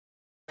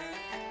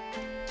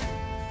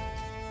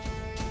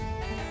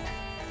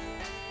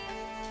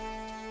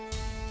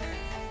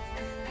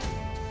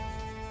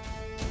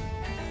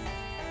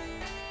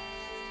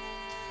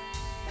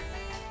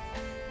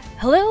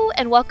Hello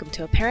and welcome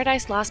to a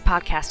Paradise Lost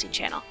podcasting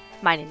channel.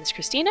 My name is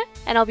Christina,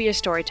 and I'll be your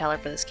storyteller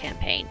for this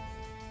campaign.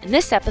 In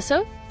this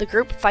episode, the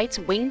group fights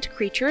winged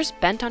creatures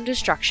bent on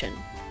destruction,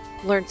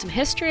 learn some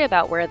history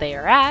about where they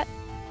are at,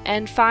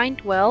 and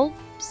find, well,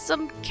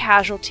 some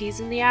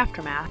casualties in the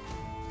aftermath.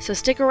 So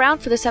stick around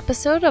for this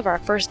episode of our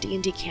first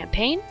D&D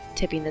campaign,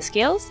 Tipping the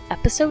Scales,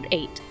 Episode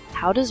 8,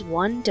 How Does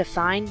One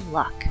Define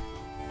Luck?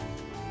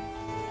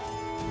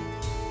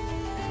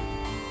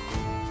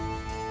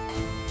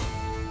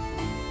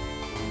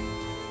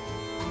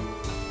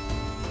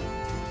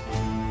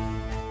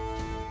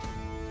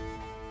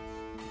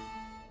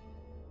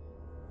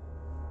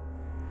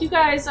 You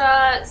guys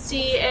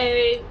see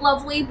a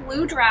lovely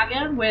blue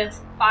dragon with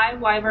 5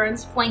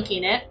 wyverns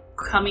flanking it,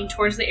 coming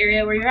towards the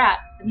area where you're at.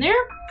 And they're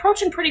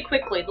approaching pretty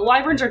quickly. The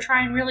wyverns are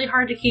trying really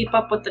hard to keep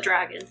up with the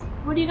dragon.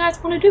 What do you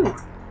guys want to do?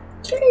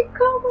 Take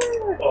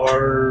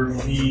cover!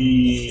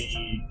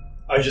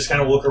 I just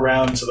kind of look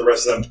around to the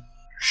rest of them.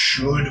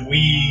 Should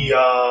we,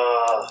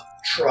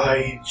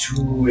 try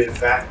to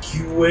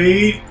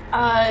evacuate?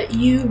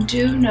 You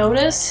do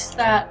notice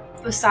that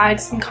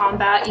besides some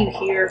combat you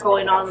hear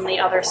going on the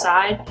other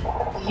side,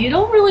 you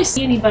don't really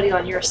see anybody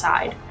on your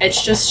side.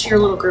 It's just your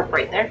little group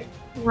right there.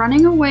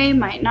 Running away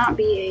might not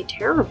be a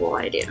terrible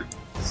idea.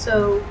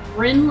 So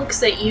Rin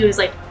looks at you and is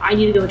like, I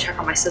need to go check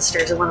on my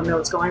sisters and let them know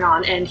what's going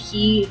on. And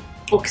he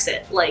books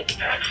it. Like,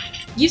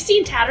 you've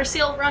seen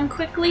Tattersail run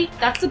quickly.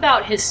 That's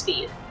about his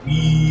speed.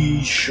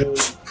 We should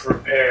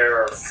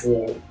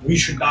we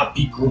should not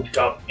be grouped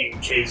up in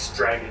case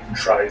Dragon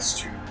tries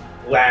to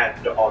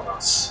land on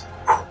us.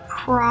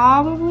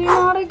 Probably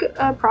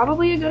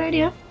a good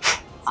idea.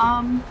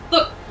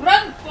 Look,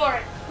 run for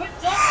it! Quit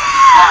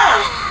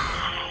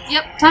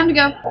Yep, time to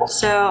go.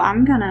 So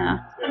I'm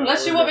gonna...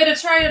 Unless you want me to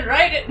try and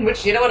write it, in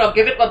which, you know what, I'll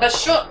give it my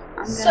best shot.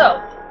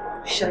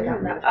 Should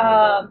have done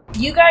that.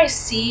 You guys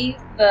see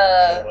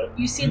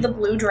the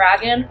blue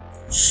dragon,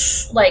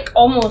 like,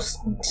 almost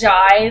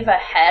dive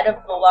ahead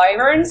of the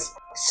wyverns,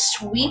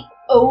 sweep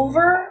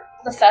over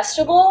the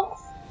festival,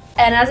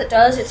 and as it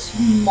does, its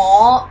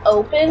maw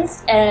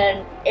opens,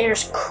 and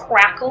there's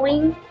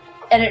crackling,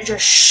 and it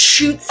just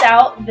shoots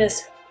out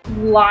this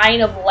line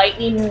of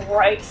lightning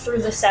right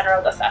through the center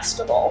of the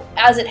festival.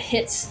 As it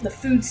hits the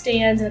food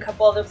stands and a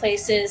couple other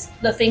places,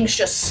 the things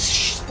just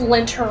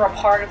splinter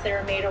apart if they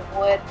were made of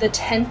wood. The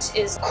tent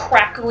is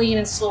crackling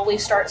and slowly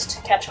starts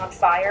to catch on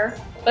fire.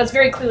 But it's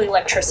very clearly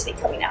electricity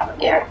coming out of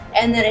there.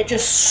 And then it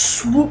just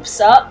swoops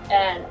up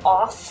and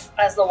off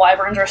as the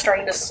wyverns are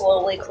starting to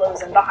slowly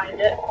close in behind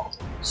it.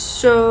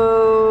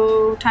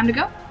 So, time to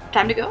go?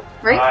 Time to go,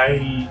 right?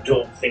 I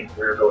don't think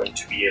we're going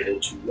to be able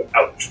to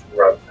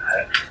outrun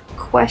that.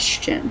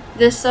 Question.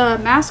 This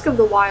Mask of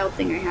the Wild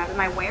thing I have, am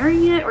I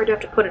wearing it or do I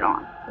have to put it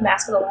on? The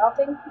Mask of the Wild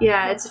thing?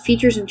 Yeah, it's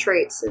features and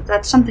traits.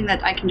 That's something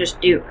that I can just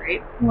do,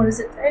 right? What does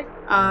it say?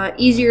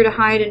 Easier to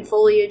hide in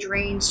foliage,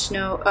 rain,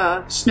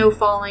 snow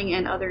falling,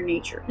 and other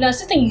nature. No,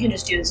 it's the thing you can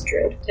just do as a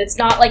druid. It's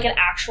not like an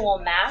actual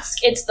mask.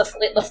 It's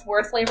the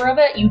word flavor of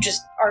it. You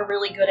just are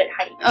really good at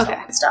hiding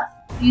yourself and stuff.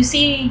 You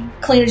see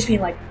Kalina just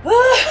being like,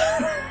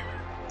 ah!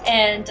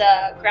 And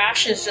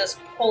Grash is just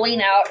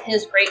pulling out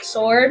his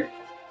greatsword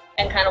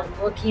and kind of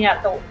looking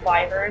at the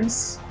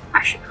wyverns.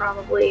 I should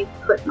probably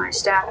put my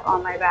staff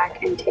on my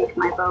back and take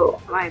my bow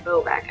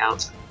back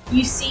out.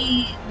 You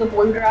see the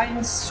blue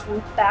dragon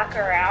swoop back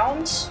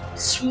around,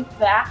 swoop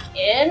back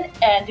in,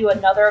 and do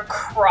another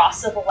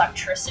cross of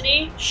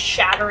electricity,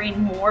 shattering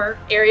more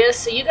areas.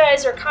 So you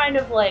guys are kind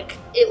of like,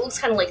 it looks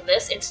kind of like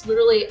this. It's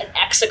literally an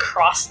X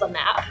across the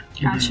map.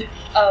 Gotcha.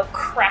 Of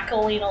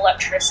crackling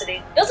electricity.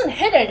 It doesn't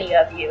hit any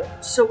of you.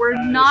 So we're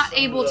not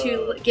able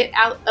to get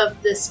out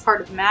of this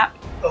part of the map?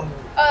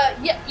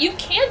 Yeah, you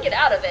can get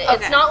out of it. Okay.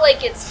 It's not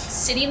like it's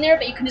sitting there,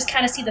 but you can just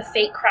kind of see the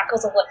faint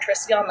crackles of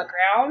electricity on the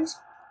ground.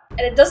 And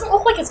it doesn't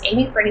look like it's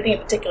aiming for anything in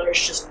particular,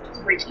 it's just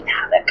wreaking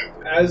havoc.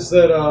 As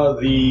that,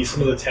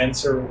 some of the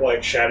tents are,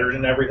 like, shattered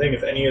and everything,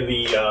 if any of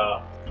the,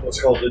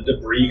 the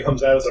debris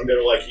comes at us, I'm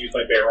gonna, like, use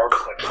my bare arm to,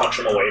 like, punch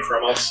them away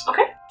from us.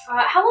 Okay.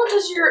 How long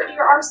does your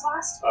arms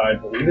last? I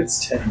believe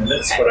it's 10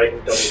 minutes, Okay. but I can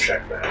double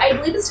check that. I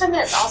believe it's 10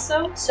 minutes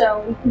also,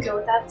 so we can go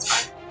with that,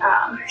 it's fine.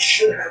 I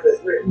should have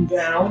it written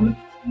down.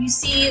 You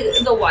see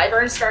the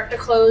wyverns start to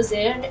close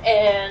in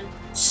and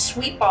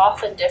sweep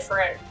off in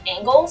different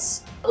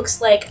angles.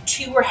 Looks like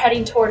 2 are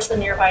heading towards the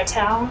nearby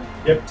town.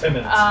 Yep, 10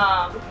 minutes.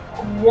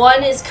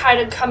 One is kind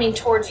of coming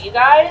towards you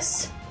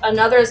guys.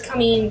 Another is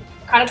coming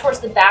kind of towards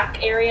the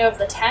back area of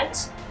the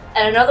tent.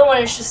 And another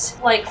one is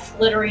just like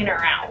flittering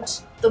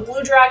around. The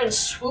blue dragon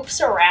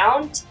swoops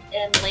around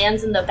and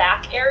lands in the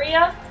back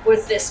area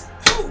with this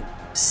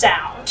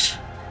sound.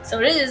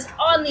 So it is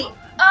on the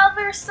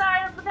other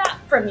side of the map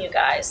from you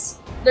guys.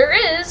 There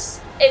is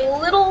a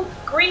little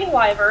green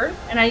wyvern,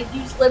 and I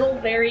use little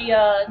very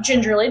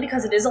gingerly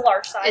because it is a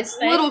large size It's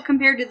thing. little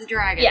compared to the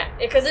dragon. Yeah,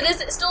 because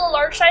it's still a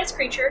large size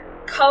creature.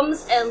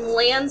 Comes and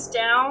lands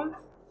down,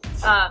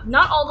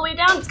 not all the way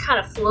down, it's kind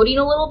of floating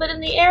a little bit in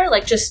the air,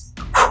 like just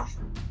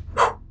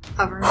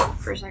Hovering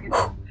for a second.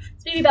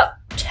 it's maybe about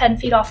 10 10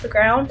 feet off the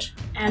ground,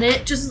 and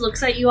it just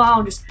looks at you all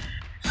and just...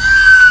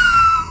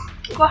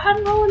 Go ahead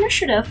and roll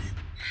initiative.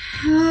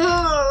 I'm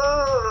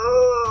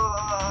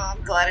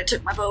glad I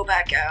took my bow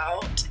back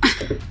out.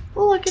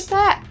 Oh, look at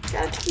that.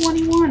 Got a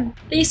 21.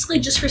 Basically,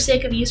 just for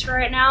sake of use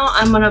right now,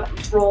 I'm gonna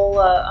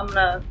roll, I'm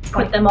gonna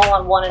put them all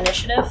on one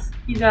initiative.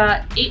 You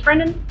got 8,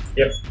 Brendan?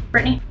 Yep.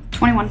 Brittany?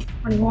 21.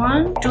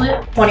 21.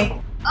 Julia?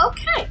 20.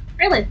 Okay.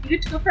 Raylan, you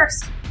get to go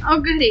first. Oh,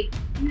 goody.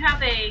 You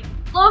have a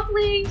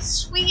lovely,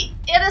 sweet,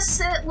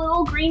 innocent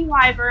little green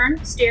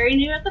wyvern staring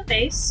you at the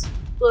face,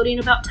 floating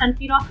about 10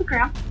 feet off the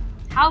ground.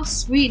 How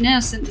sweet and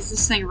innocent does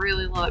this thing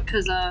really look?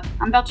 Because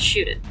I'm about to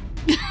shoot it.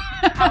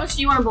 How much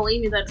do you want to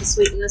believe me that it's a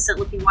sweet,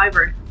 innocent-looking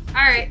wyvern?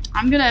 Alright,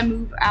 I'm gonna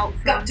move out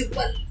from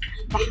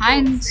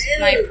behind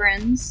my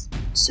friends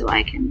so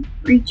I can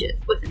reach it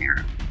with an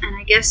arrow. And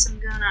I guess I'm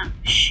gonna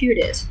shoot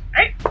it.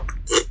 Alright.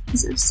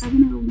 Is it a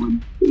 7 or a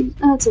 1?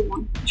 Oh, it's a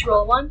 1. Did you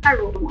roll a 1? I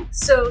rolled a 1.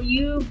 So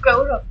you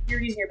go to,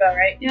 you're using your bow,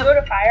 right? You go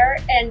to fire,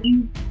 and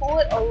you pull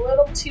it a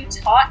little too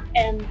taut,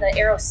 and the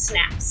arrow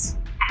snaps.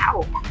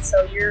 Ow.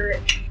 So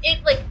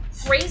it like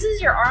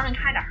grazes your arm and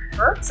kind of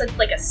hurts. It's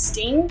like a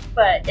sting,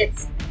 but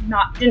it's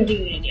not, didn't do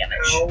you any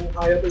damage.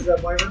 How high up is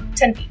that wyvern?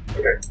 10 feet.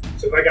 Okay.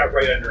 So if I got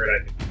right under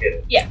it, I could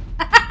hit it.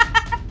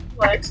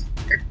 What?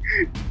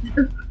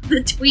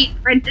 The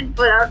tweet Brendan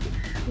put out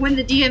when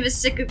the DM is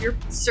sick of your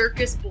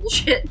circus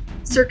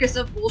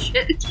of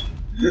bullshit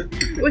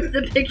with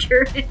the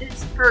picture.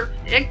 It's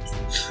perfect.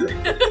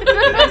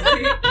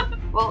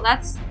 Well,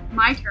 that's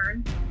my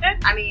turn. Okay.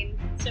 I mean,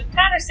 So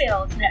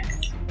Tattersail is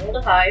next. Roll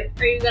to hide.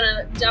 Are you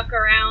gonna duck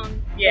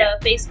around Yeah.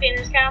 the face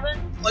painter's cabin?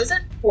 What is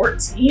it?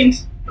 14.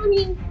 I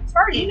mean, as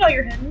far as you know,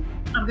 you're hidden.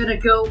 I'm gonna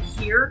go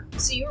here.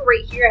 So you were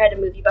right here. I had to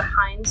move you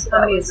behind. So How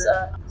that many was. is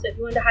So if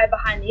you wanted to hide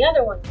behind the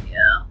other one, Yeah,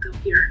 I'll go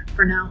here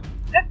for now.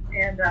 Okay.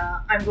 And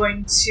I'm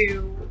going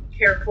to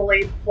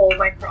carefully pull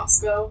my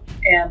crossbow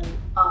and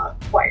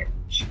quiet.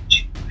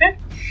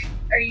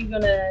 are you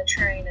gonna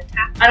try and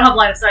attack? I don't have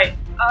line of sight.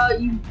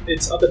 You.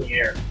 It's up in the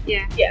air.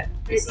 yeah.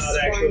 It's not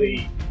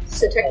actually.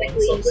 So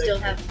technically, you something. still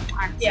have.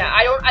 Yeah,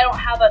 I don't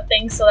have a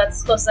thing, so that's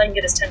as close as I can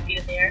get is 10 feet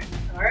in the air.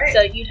 All right.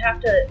 So you'd have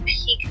to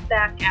peek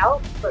back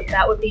out, but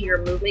that would be your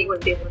movement. You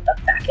wouldn't be able to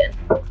duck back in.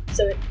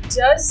 So it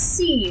does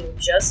see you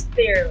just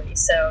barely.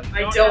 So you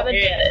I don't don't have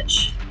hit.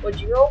 advantage. Would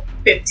you roll?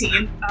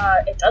 15.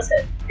 It does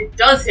hit. It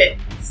does hit.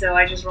 So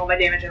I just roll my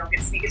damage. I don't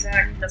get sneak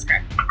attack. That's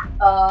correct.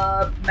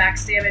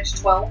 Max damage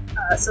 12.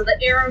 So the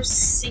arrow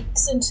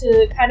sinks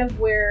into kind of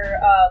where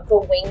the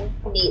wing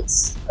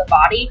meets the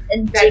body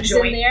and That digs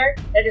joint. in there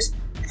and just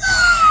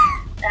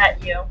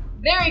at you.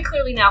 Very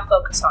clearly now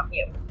focused on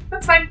you.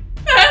 That's fine.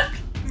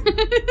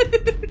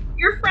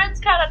 Your friends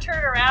kind of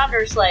turn around and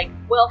are just like,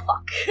 well,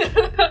 fuck.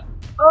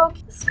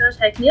 Okay, it's gonna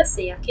take me a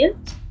second.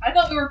 I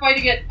thought we were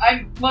fighting it.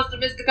 I must have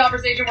missed the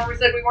conversation where we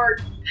said we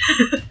weren't.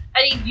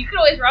 I mean, you can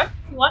always run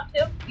if you want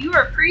to. You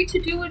are free to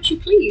do what you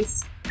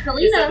please. This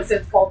Kalina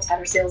episode's called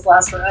Tattersail's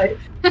Last Ride.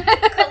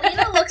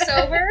 looks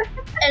over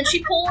and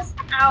she pulls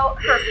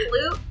out her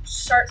flute,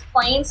 starts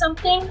playing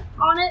something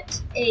on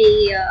it.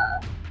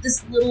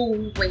 This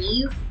little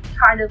wave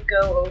kind of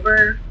go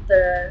over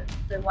the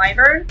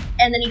wyvern,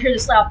 and then you hear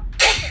this loud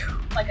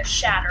like a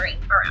shattering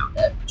around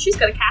it. She's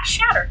gonna cast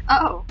Shatter.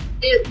 Oh.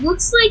 It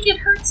looks like it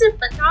hurts it,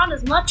 but not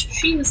as much as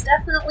she was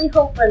definitely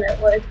hoping it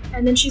would.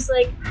 And then she's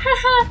like, ha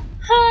ha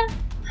ha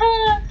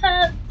ha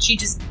ha. She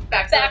just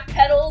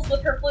backpedals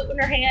with her flute in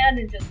her hand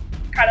and just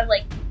kind of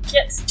like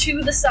gets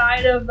to the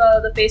side of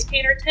the face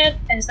painter tent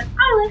and is like,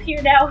 I live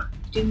here now.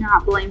 Do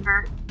not blame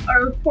her.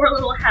 Our poor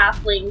little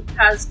halfling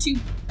has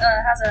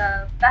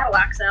a battle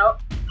axe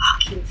out.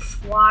 Fucking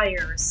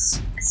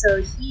flyers.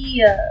 So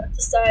he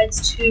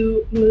decides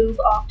to move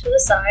off to the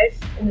side,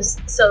 and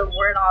so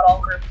we're not all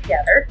grouped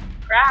together.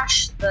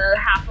 Crash, the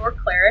half-orc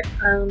cleric.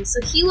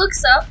 So he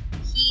looks up.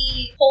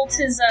 He holds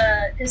his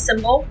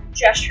symbol,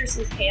 gestures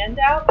his hand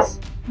out.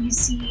 You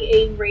see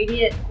a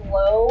radiant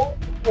glow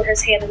where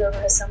his hand is over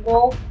his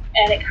symbol,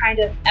 and it kind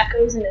of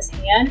echoes in his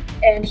hand.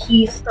 And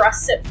he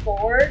thrusts it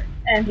forward,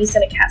 and he's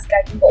going to cast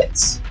Guiding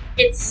Bolts.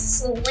 It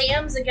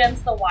slams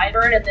against the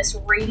wyvern in this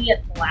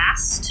radiant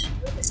blast.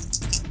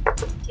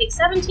 Takes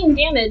 17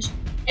 damage,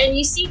 and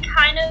you see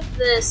kind of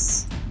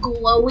this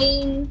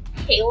glowing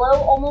halo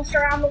almost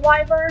around the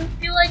wyvern.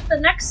 I feel like the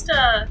next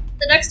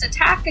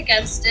attack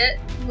against it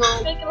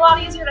will make it a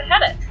lot easier to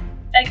hit it.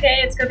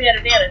 Okay, it's going to be at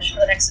advantage for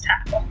the next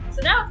attack roll.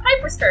 So now it's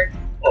Piper's turn.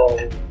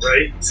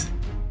 Alright.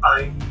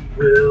 I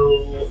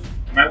will.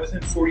 Am I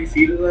within 40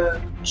 feet of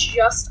that?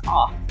 Just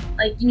off.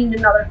 Like, you need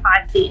another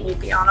 5 feet and you'd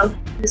be on him.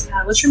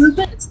 What's your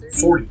movement? It's 30?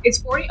 40. It's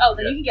 40? Oh,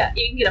 then you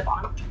can get up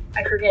on him.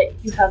 I forget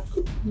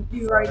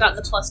you've already gotten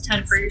the plus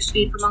 10 for your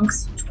speed for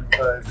monks.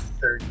 25,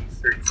 30,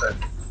 35,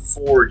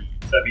 40.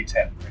 That'd be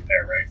 10 right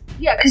there, right?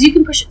 Yeah, because you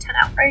can push it 10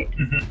 out, right?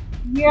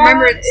 Mm-hmm. Yeah.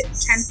 Remember,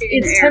 it's 10 feet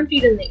in the It's air. 10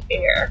 feet in the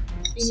air.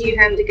 So you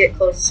have to get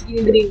close.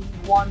 You need to do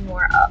one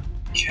more up.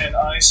 Can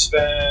I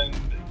spend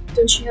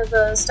Don't you have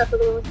the step of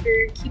the wind with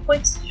your key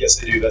points?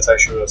 Yes, I do. That's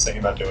actually what I was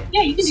thinking about doing.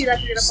 Yeah, you can do that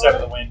to get up Step on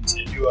of it. the wind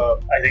to do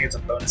I think it's a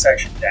bonus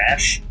action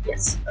dash,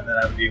 Yes. and then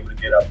I would be able to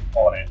get up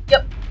on it.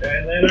 Yep.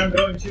 And then I'm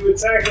going to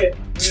attack it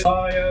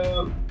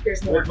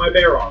with my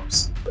bear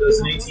arms. Does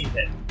an 18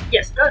 hit?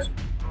 Yes, it does.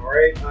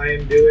 Alright, I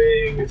am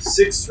doing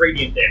 6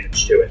 radiant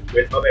damage to it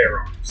with my bear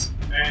arms.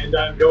 And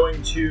I'm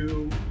going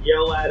to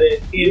yell at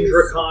it in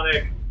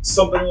Draconic,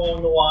 something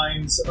along the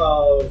lines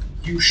of,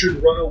 you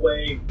should run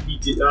away, we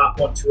did not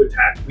want to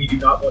attack. We do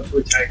not want to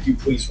attack you,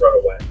 please run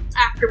away.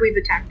 After we've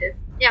attacked it.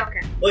 Yeah,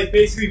 okay. Like,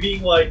 basically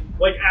being like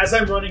as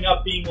I'm running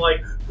up, being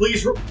like,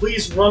 please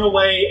run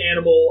away,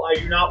 animal, I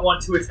do not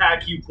want to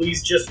attack you,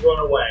 please just run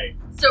away.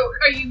 So,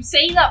 are you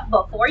saying that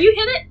before you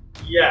hit it?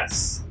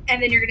 Yes.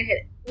 And then you're gonna hit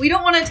it. We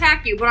don't want to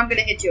attack you, but I'm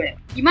gonna hit you anyway.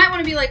 You might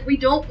want to be like, we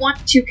don't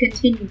want to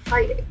continue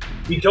fighting.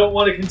 We don't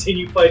want to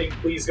continue fighting,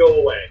 please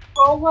go away.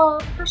 Roll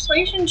a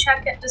persuasion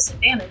check at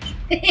disadvantage.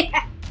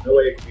 No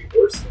way it could be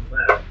worse than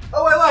that.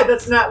 Oh, I lied,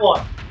 that's not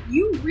one.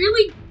 You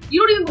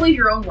don't even believe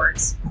your own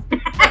words.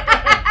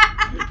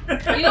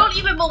 You don't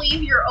even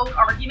believe your own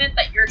argument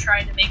that you're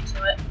trying to make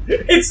to it.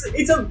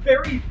 It's a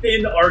very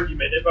thin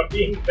argument, if I'm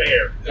being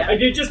fair. Yeah. I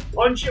did just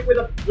punch it with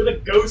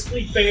a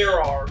ghostly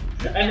bear arm,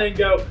 and then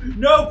go,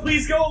 no,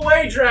 please go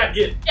away,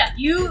 dragon! Yeah,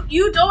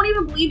 you don't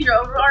even believe your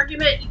own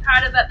argument. You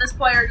kind of, at this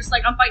point, are just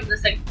like, I'm fighting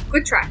this thing.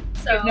 Good try.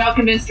 So, You've now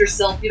convinced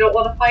yourself you don't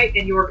want to fight,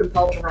 and you are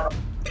compelled to run away.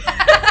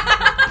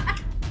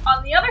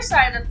 on the other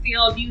side of the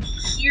field, you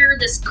hear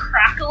this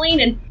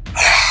crackling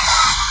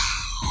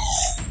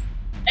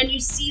and you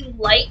see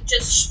light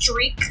just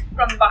streak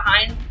from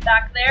behind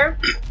back there.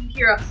 You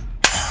hear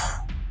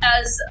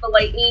as the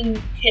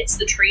lightning hits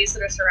the trees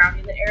that are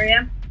surrounding the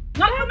area.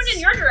 Not coming in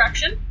your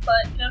direction,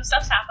 but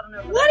stuff's happening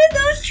over there. What did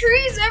those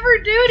trees ever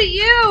do to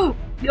you?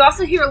 You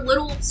also hear a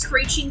little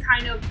screeching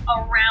kind of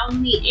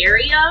around the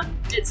area.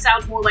 It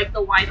sounds more like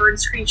the wyvern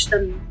screech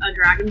than a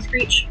dragon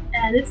screech.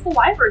 And it's the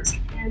wyverns.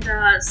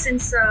 And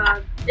since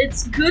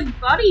its good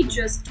buddy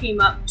just came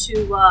up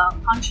to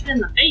punch it in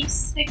the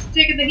face, Thanks for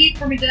taking the heat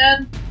for me,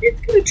 Dad.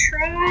 it's gonna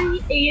try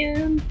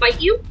and bite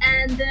you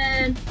and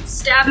then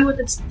stab you with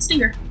its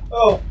stinger.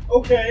 Oh,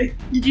 okay.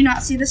 Did you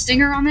not see the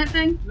stinger on that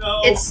thing?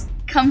 No. It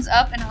comes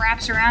up and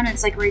wraps around and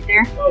it's like right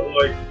there. Oh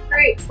boy.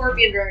 Great,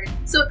 scorpion dragon.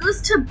 So it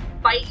goes to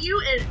bite you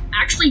and it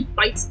actually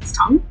bites its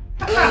tongue.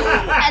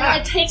 And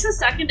it takes a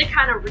second to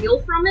kind of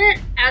reel from it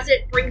as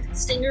it brings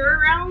its stinger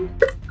around.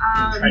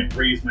 Try and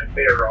raise my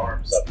bare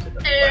arms up to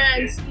the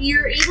And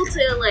you're able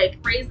to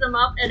raise them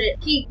up, and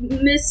he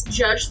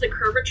misjudged the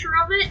curvature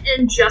of it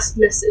and just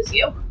misses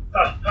you.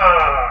 Ha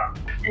ha!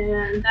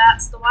 And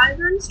that's the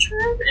wyvern's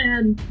turn,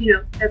 and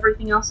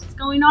everything else that's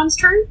going on's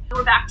turn.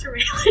 We're back to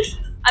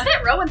Raylan. I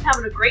bet Rowan's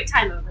having a great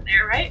time over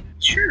there, right?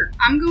 Sure.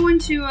 I'm going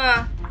to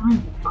I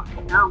don't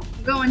fucking know.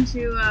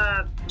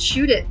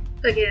 shoot it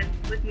again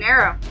with an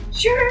arrow.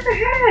 Shoot her in the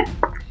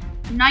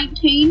head.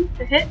 19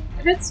 to hit.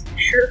 It hits.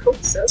 Sure hope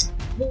so.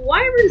 The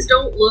wyverns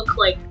don't look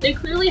like they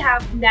clearly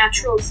have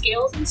natural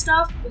scales and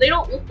stuff, but they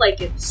don't look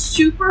like it's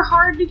super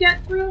hard to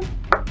get through.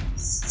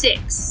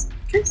 6.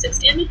 Okay, 6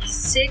 damage.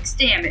 6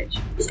 damage.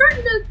 You're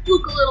starting to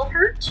look a little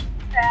hurt.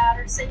 Bad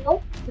or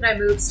single. Can I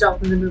move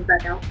stealth and then move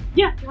back out?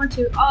 Yeah, you want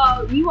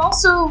to. You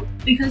also,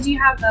 because you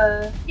have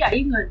the. Yeah,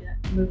 you can go and do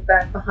it. Move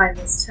back behind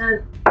this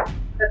tent.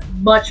 That's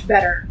much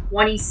better.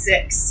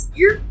 26.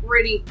 You're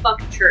pretty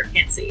fucking sure it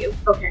can't see you.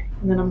 Okay.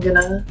 And then I'm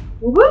gonna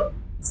whoop,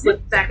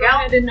 slip back Go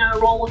out. ahead and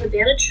roll with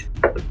advantage.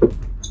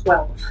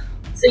 12.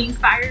 So you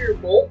fire your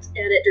bolt,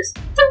 and it just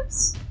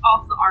thumps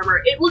off the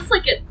armor. It looks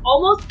like it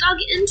almost dug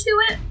into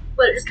it,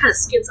 but it just kind of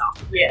skids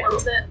off a little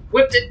bit.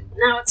 Whipped it.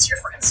 Now it's your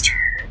friend's turn.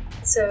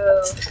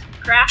 So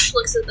Crash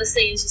looks at this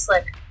thing. He's just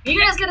like, "You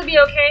guys gonna be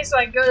okay? So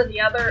I can go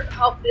to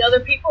help the other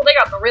people. They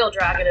got the real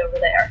dragon over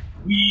there."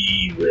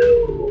 We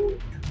will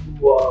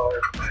do our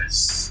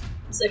best.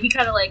 So he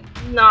kind of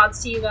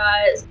nods to you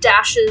guys,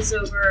 dashes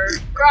over.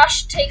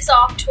 Grosh takes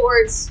off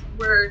towards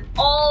where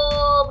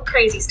all the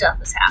crazy stuff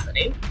is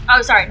happening.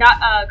 Oh, sorry, not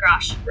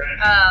Grosh.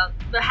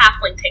 The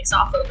halfling takes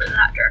off over in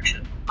that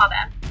direction. My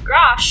bad.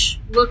 Grosh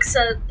looks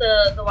at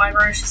the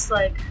wyvern, is just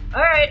like,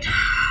 all right.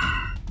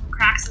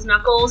 Cracks his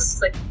knuckles,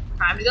 like,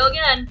 time to go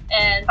again,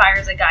 and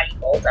fires a guiding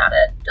bolt at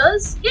it.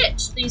 Does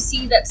hit. You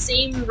see that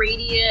same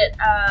radiant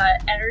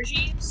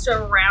energy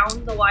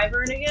surround the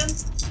wyvern again.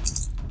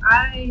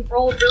 I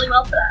rolled really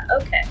well for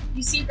that. Okay.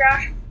 You see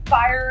Grosh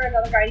fire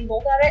another guiding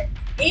bolt at it.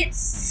 It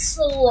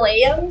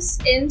slams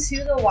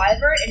into the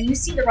wyvern, and you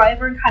see the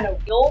wyvern kind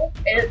of wheel.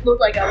 It looked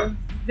like a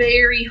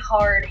very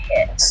hard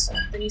hit.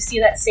 Then you see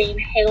that same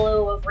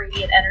halo of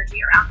radiant energy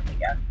around it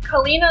again.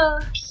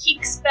 Kalina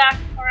peeks back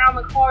around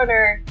the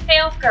corner. Hey,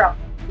 elf girl,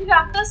 you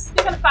got this.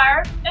 You're gonna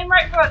fire. Aim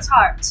right for its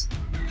heart.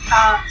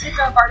 Take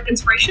a bardic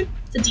inspiration.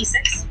 It's a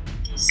d6.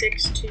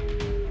 D6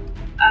 to...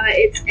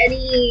 it's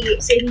any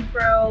saving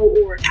throw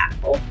or attack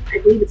roll. I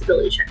believe it's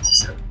ability check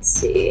also. Let's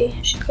see.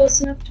 Is she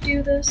close enough to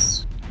do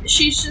this?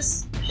 She's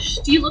just...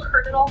 Do you look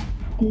hurt at all?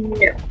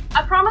 No.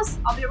 I promise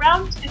I'll be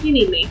around if you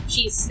need me.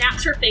 She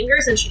snaps her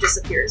fingers and she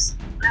disappears.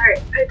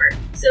 Alright, Piper.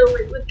 So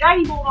with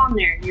Guiding Bolt on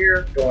there,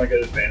 you're... Don't I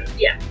get advantage?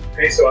 Yeah.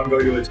 Okay, so I'm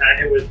going to attack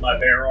it with my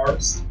bare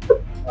arms.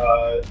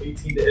 18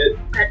 to hit.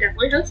 That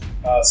definitely hits.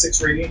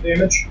 6 radiant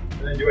damage.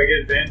 And then do I get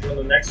advantage on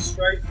the next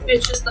strike?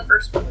 It's just the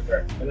first one.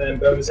 Okay. And then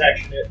bonus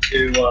action it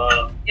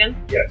to, Again?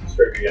 Yeah,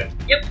 strike again.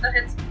 Yep, that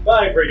hits.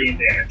 5 radiant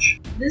damage.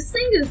 This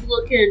thing is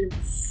looking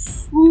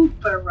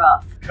super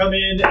rough. Come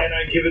in and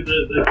I give it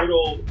the good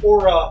old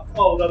aura,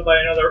 followed up by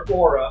another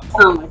aura.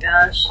 Oh my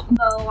gosh.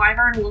 The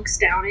wyvern looks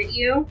down at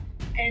you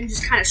and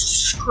just kind of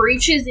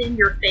screeches in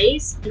your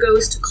face and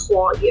goes to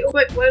claw you.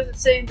 Quick, what does it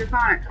say in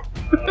Draconic?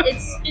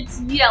 It's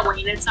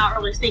yelling, it's not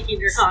really speaking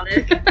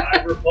Draconic.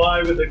 I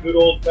reply with a good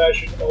old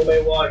fashioned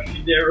Omewa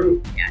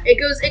Shideru. Yeah, it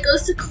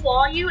goes to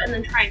claw you and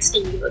then try and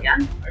sting you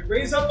again. I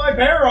raise up my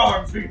bare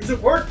arms because it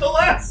worked the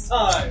last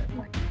time.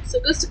 So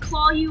it goes to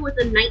claw you with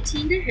a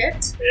 19 to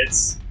hit.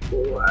 It's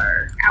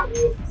Ouch.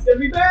 It's gonna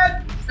be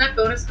bad. Is that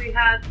bonus we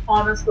had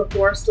on us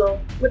before still?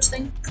 Which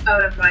thing? Oh,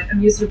 never mind.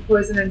 I'm using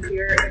poison and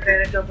fear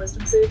advantage on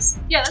wisdom saves.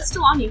 Yeah, that's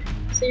still on you.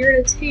 So you're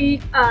gonna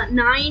take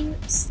 9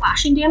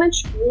 slashing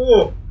damage,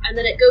 Ooh. and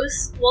then it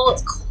goes, while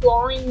it's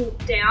clawing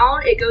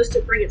down, it goes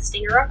to bring its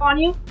stinger up on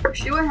you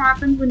See what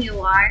happens when you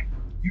lie?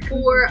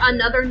 for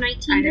another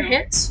 19 to I know.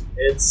 hit,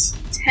 It's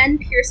 10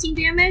 piercing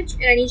damage,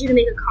 and I need you to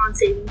make a con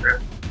saving throw.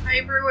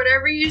 Piper,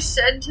 whatever you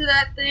said to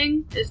that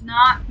thing is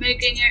not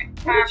making it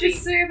What did you happy.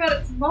 say about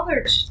its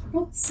mother?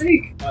 For God's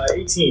sake.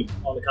 18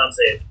 on the con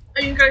save.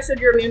 And you guys said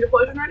you're immune to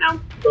poison right now?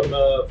 From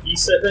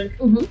Feast, I think.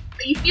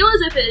 You feel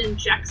as if it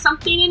injects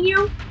something in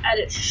you, and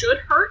it should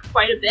hurt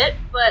quite a bit,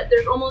 but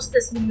there's almost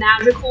this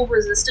magical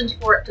resistance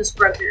for it to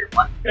spread through your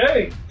blood.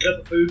 Hey, is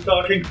that the food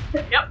talking?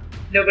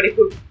 Nobody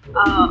pooped.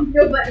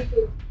 Nobody.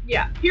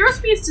 Yeah, Hero's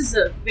Feast is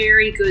a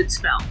very good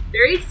spell.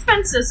 Very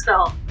expensive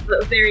spell,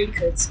 but a very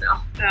good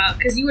spell.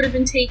 Because you would have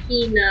been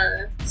taking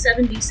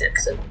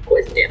 7d6 of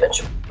poison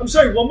damage. I'm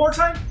sorry, one more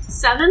time?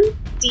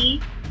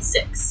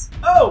 7d6.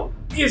 Oh,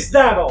 is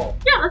that all?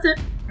 Yeah, that's it.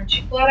 Aren't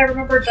you glad I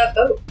remembered that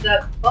boat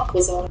that buff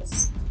was on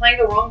us? Playing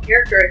the wrong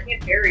character, I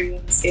can't bury you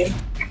in this game.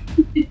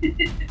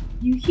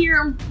 You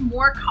hear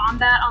more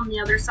combat on the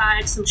other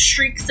side, some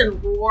shrieks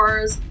and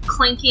roars,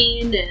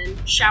 clanking and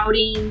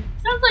shouting.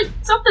 Sounds like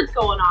something's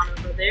going on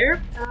over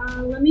there.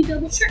 Let me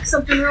double check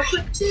something real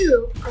quick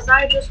too, because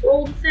I just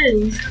rolled a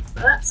thing for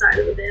that side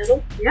of the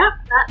battle. Yeah,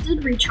 that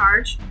did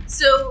recharge.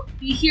 So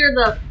you hear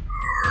the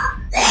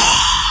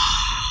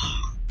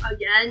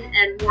again,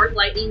 and more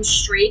lightning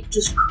streak,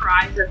 just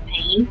cries of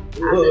pain as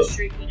it's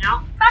streaking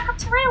out. Back up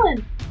to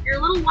Raylan. Your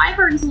little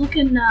wyvern's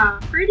looking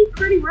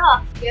pretty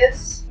rough.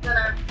 Yes,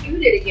 gonna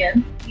shoot it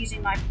again.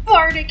 Using my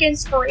bardic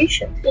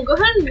inspiration. Well, go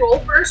ahead and roll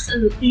first,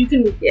 and you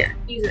can use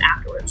it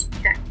afterwards.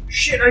 Okay.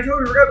 Shit, I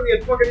totally forgot we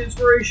had fucking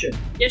inspiration.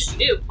 Yes,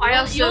 you do.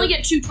 also- You only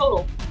get 2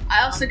 total.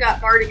 I also got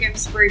Bardic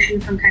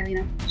Inspiration from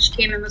Kylina. She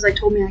came in and was like,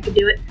 told me I could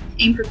do it.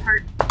 Aim for the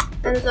heart.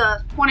 That is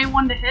a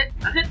 21 to hit.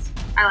 That hits.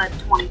 I lied,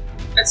 20.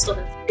 That still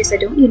hits. Guess I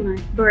don't need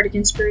my Bardic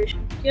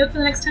Inspiration. You have for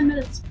the next 10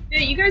 minutes. Yeah,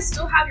 you guys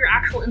still have your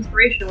actual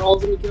inspiration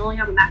rolls, and you can only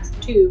have a max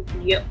of 2.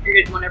 And you're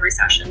getting one every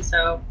session,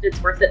 so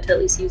it's worth it to at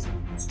least use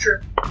them. It's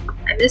true.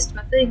 I missed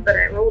my thing, but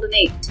I rolled an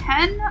 8.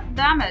 10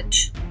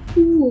 damage.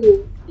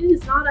 Ooh, it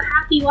is not a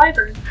happy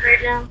wyvern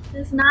right now. It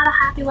is not a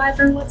happy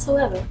wyvern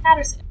whatsoever.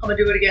 Patterson, I'm gonna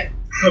do it again.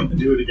 I'm gonna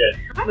do it again.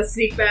 I'm gonna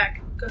sneak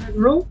back. go ahead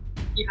and roll.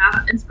 You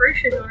have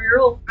inspiration on your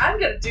roll. I'm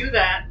gonna do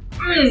that. So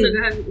go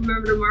ahead and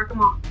remember to mark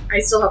them off. I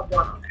still have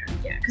 1 on there.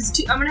 Yeah, because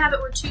I'm going to have it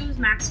where 2 is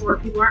max, where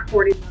people aren't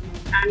hoarding them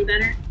any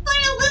better. By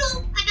a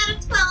little, I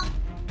got a 12.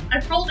 I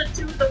rolled a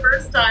 2 the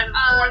first time,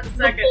 or the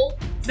second.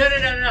 bolt-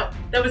 No.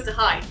 That was to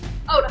hide.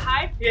 Oh, to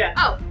hide? Yeah.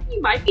 Oh,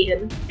 you might be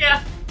hidden.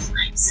 Yeah.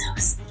 I'm so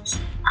sneaky.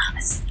 I'm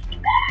a sneak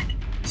back.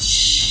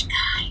 Shh,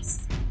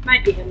 guys.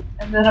 Might be hidden.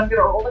 And then I'm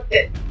gonna roll a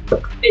hit.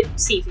 It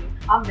sees you.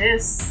 On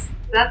this.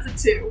 That's a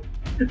 2.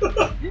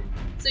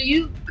 So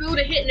you go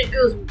to hit and it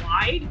goes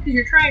wide because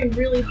you're trying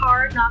really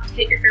hard not to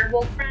hit your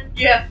Fairbolt friend.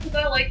 Yeah, because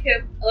I like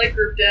him. I like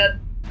Group Dead.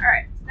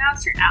 Alright, so now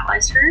it's your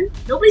ally's turn.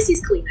 Nobody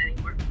sees Kalina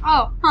anymore.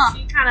 Oh, huh.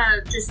 She kind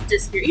of just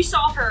disappeared. You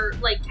saw her,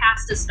 like,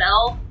 cast a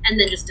spell and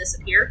then just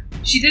disappear.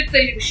 She did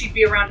say she'd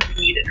be around if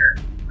we needed her.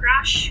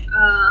 Crash,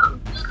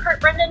 look hurt,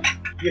 Brendan.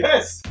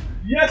 Yes,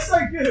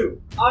 I do.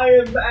 I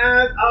am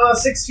at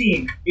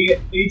 16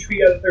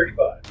 HP out of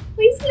 35.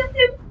 Please hit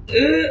him.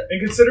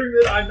 And considering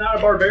that I'm not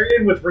a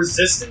barbarian with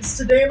resistance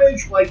to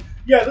damage, like,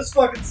 yeah, this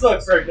fucking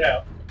sucks right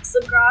now. So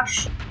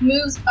Grosh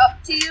moves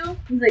up to you.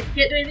 He's like,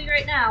 can't do anything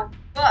right now,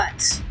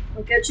 but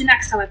I'll get you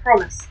next time, I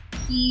promise.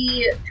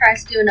 He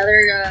tries to do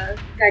another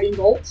guiding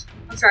bolt.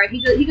 I'm sorry,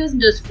 he goes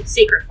into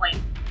sacred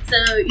flame.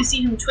 So you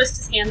see him twist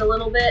his hand a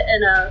little bit,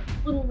 and a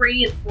little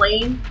radiant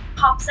flame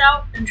pops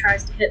out and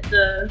tries to hit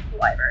the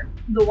wyvern.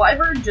 The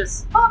wyvern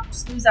just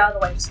moves out of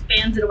the way, just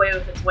fans it away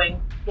with its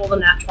wing. Roll a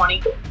nat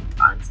 20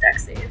 on its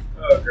dex save.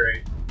 Oh,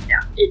 great.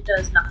 Yeah, it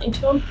does nothing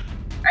to him.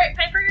 Alright,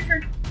 Piper, your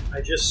turn.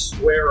 I just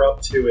square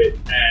up to it,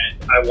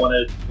 and I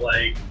want to,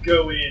 like,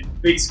 go in,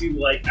 basically,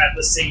 like, at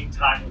the same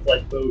time with,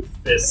 like, both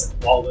fists,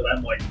 while that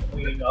I'm, like,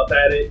 cleaning up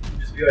at it, and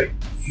just be like,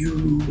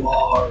 you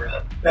are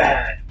a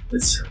bad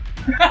wizard.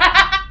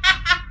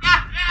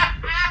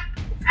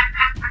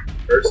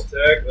 First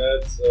attack,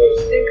 that's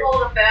They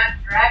call it a bad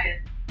dragon.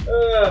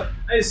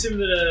 I assume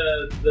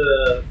that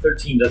the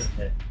 13 doesn't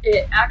hit.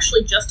 It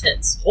actually just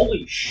hits.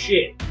 Holy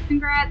shit.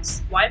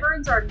 Congrats.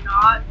 Wyverns are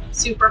not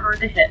super hard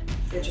to hit.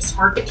 They're just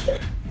hard to kill.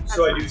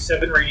 So I do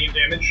 7 radiant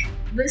damage.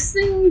 This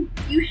thing,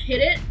 you hit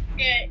it,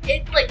 and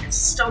it like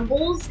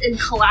stumbles and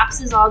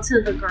collapses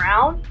onto the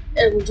ground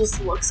and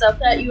just looks up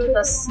at you with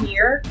a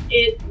sneer.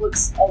 It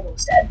looks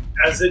almost dead.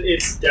 As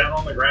it's down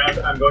on the ground,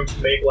 I'm going to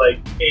make like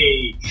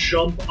a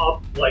jump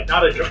up, like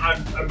not a jump.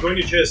 I'm going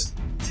to just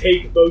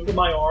take both of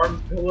my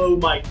arms below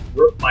my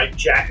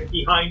jacket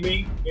behind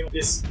me in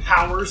this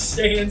power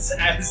stance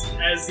as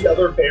the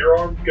other bear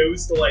arm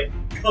goes to like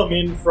come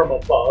in from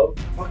above.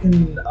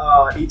 Fucking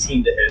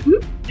 18 to hit. You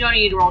don't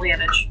need to roll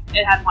damage.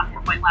 It had 1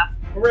 hit point left.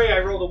 Hooray! I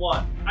rolled a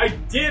 1. I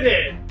did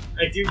it.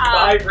 I do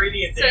 5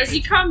 radiant So damage. as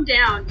you come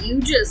down, you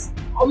just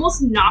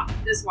almost knock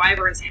this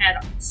wyvern's head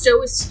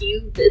so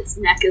askew that its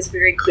neck is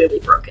very clearly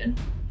broken.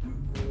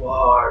 You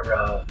are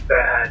a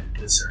bad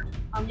wizard.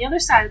 On the other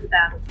side of the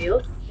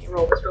battlefield, let me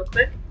roll this real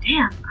quick.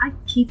 Damn, I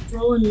keep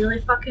rolling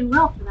really fucking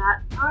well for that.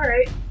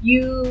 Alright.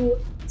 You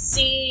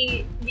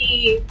see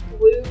the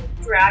blue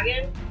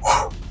dragon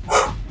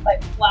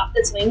like flap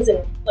its wings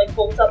and like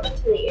bolt up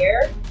into the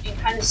air and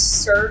kind of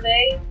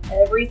survey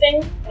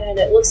everything, and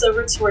it looks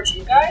over towards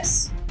you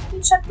guys. Let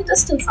me check the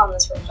distance on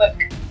this real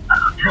quick.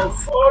 Oh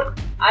fuck!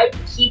 I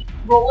keep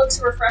rolling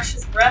to refresh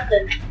his breath,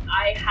 and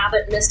I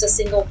haven't missed a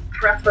single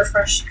breath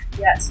refresh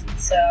yet.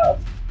 So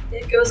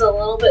it goes a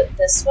little bit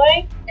this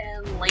way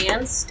and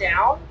lands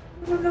down,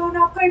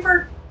 No,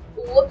 Piper.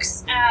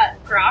 looks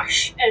at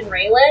Grosh and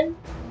Raylan,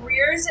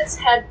 rears its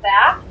head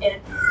back,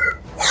 and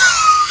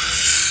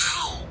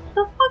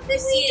The fuck you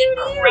see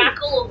a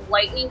crackle of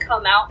lightning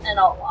come out in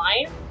a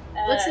line.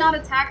 Let's not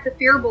attack the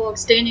Fearbulb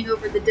standing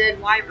over the dead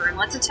wyvern.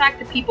 Let's attack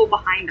the people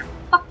behind him.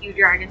 Fuck you,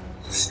 dragon.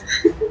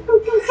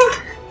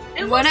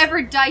 And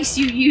whatever dice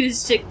you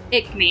use to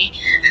pick me.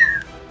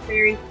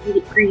 Very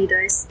greedy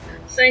dice.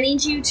 So I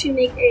need you to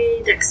make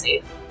a dex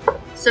save.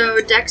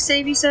 So, dex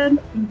save, you said?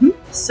 Mhm.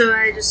 So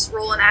I just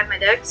roll and add my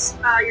dex?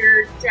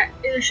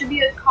 There should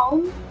be a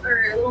column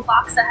or a little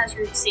box that has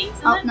your saves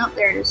in Oh, it. no,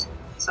 there it is.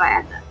 So I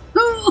add that.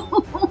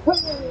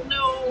 You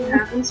No.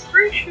 have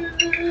inspiration.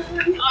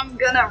 I'm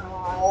gonna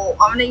roll.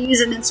 I'm gonna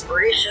use an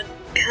inspiration.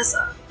 Because,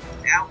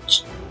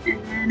 ouch.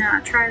 And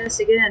then try this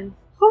again.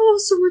 Oh,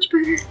 so much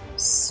better.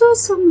 So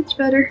much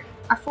better.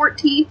 A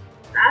 14.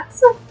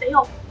 That's a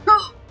fail.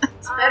 Oh,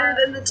 that's better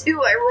than the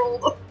 2 I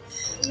rolled.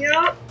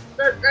 Yep.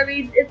 I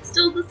mean, it's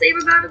still the same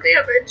amount of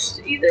damage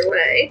either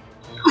way.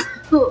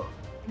 No,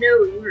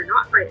 you are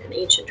not fighting an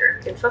ancient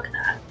dragon. Fuck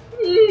that.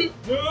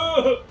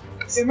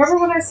 Remember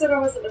when I said I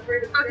wasn't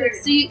afraid of Okay,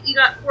 dragons? so you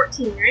got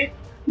 14, right?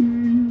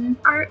 Mm-hmm.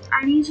 Alright,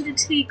 I need you to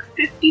take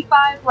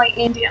 55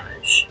 lightning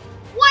damage.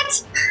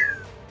 What?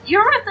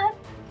 You're worth it.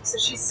 So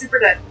she's super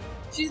dead.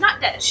 She's not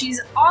dead.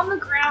 She's on the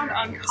ground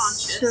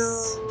unconscious.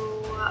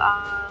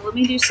 So, let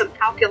me do some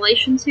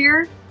calculations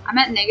here. I'm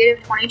at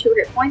negative 22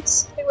 hit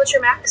points. Hey, what's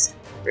your max?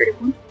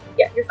 31.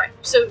 Yeah, you're fine.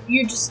 So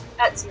you're just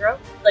at 0,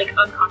 like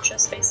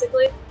unconscious,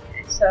 basically.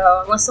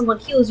 So unless someone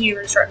heals you, you're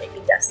gonna start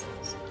making death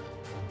saves.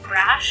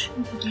 Crash,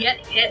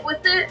 get hit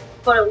with it,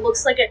 but it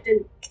looks like it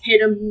didn't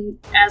hit him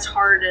as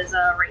hard as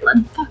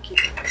Raylan. Fuck you.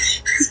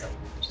 So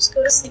just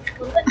go to sleep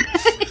for a little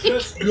bit.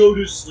 Just go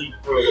to sleep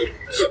for a little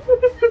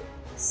bit.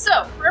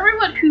 So for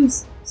everyone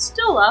who's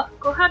still up,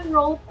 go ahead and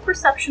roll a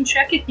perception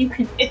check if you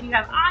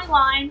have eye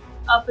line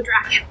of the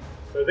dragon.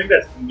 So I think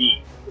that's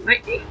me.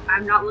 Might be.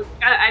 I'm not looking.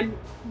 I'm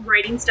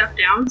writing stuff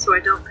down, so I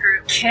don't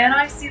currently. Can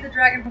I see the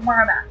dragon from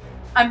where I'm at?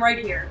 I'm right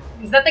here.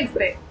 Because that thing's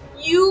big.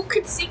 You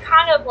could see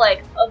kind of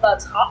like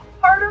the top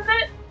part of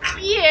it.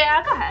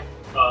 Yeah, go ahead.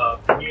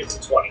 For me it's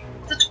a 20.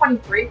 It's a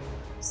 23.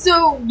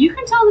 So you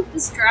can tell that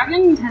this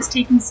dragon has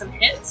taken some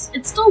hits.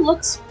 It still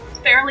looks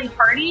fairly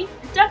hardy.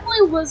 It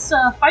definitely was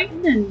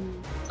fighting,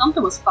 and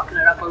something was fucking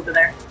it up over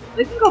there.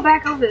 We can go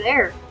back over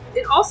there.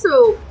 It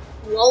also,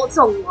 while it's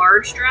a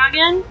large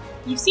dragon,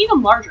 you've seen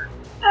them larger.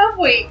 Oh,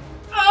 wait.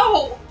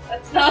 Oh!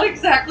 That's not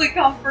exactly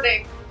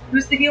comforting.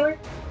 Who's the healer?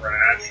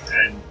 Crash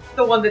and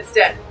The one that's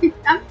dead.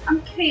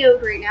 I'm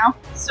KO'd right now.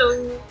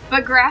 So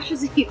But Grash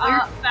is a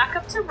healer. back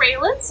up to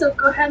Raylan. So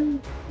go ahead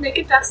and make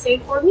a death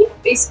save for me.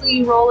 Basically,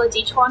 you roll a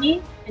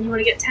d20, and you want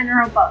to get 10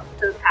 or above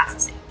to pass the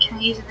save. Can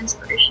I use an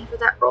inspiration for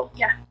that roll?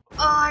 Yeah. Oh,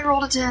 I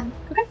rolled a 10.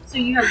 Okay, so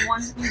you have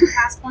you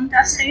passed one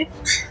death save.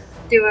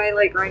 Do I,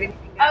 write anything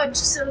down?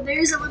 So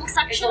there's a little It's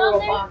section a on little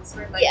there. box.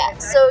 Where Yeah,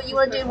 attack so you is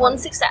want to do good one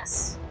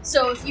success.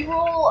 So if you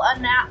roll a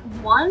nat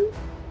 1,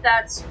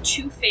 that's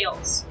 2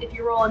 fails. If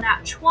you roll a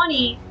nat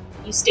 20,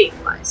 you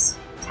stabilize.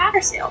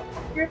 Tattersail,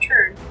 your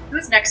turn.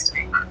 Who's next to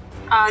me?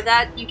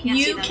 That you can't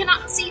see You them.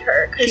 cannot see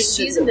her because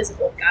she's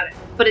invisible. Got it.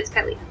 But it's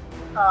Kylie.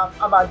 I'm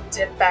gonna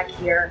dip back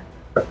here.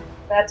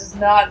 That does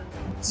not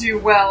do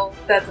well.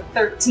 That's a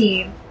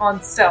 13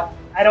 on stealth.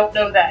 I don't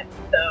know that,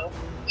 though.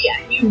 Yeah,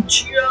 you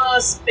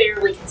just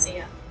barely can see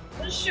him.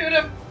 Shoot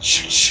him.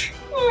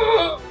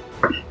 I'm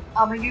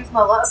gonna use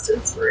my last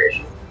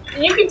inspiration.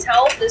 And you can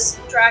tell this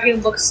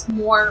dragon looks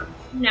more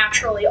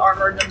naturally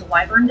armored than the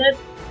wyvern did.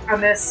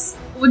 On this,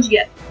 What'd you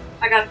get?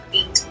 I got an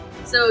 8.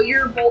 So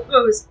your bolt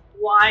goes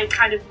wide,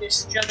 kind of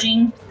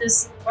misjudging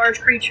this large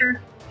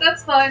creature.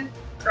 That's fine.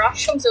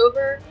 Grosh comes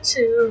over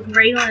to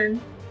Raylan.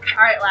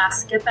 Alright,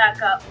 lass, get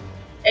back up.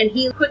 And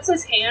he puts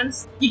his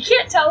hands, you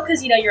can't tell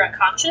because you're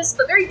unconscious,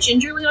 but very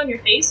gingerly on your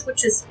face,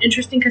 which is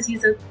interesting because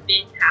he's a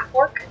big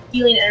half-orc.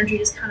 Healing energy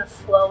just kind of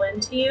flow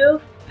into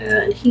you.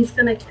 And he's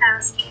gonna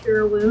cast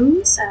Cure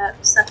Wounds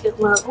at 2nd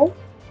level.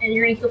 And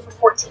you're gonna heal for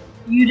 14.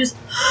 You just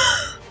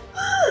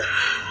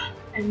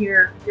and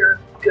you're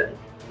good.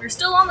 You're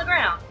still on the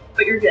ground,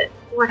 but you're good.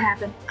 What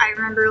happened? I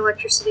remember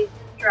electricity.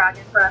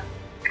 Dragon breath.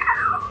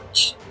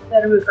 Ouch.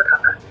 Better move for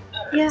cover.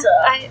 Yeah,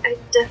 I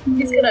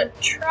definitely. He's gonna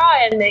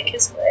try and make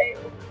his way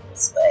over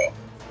this way.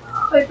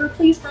 Piper,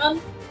 please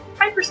run.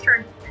 Piper's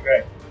turn.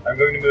 Okay, I'm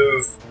going to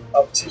move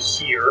up to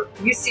here.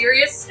 Are you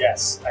serious?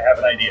 Yes, I have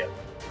an idea.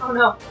 Oh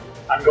no.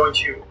 I'm going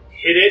to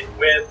hit it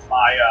with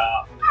my,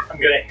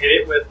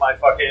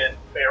 fucking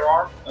bear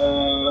arm.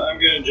 I'm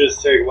gonna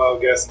just take a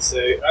wild guess and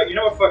say, you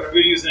know what, fuck, I'm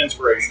gonna use an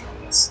inspiration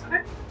on this.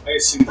 Okay. I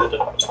assume that the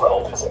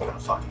 12 isn't gonna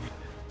fucking hit.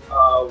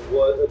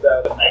 What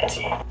about a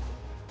 19?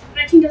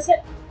 19 does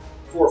hit.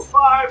 For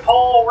 5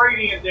 whole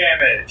radiant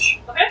damage.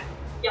 Okay.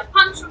 You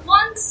punch him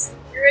once.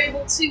 You're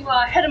able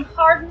to hit him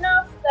hard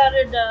enough that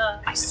it,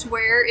 I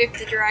swear, if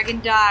the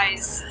dragon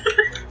dies,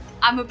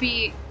 I'm gonna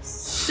be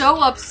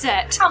so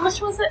upset. How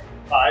much was it?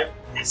 5.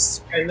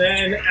 And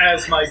then,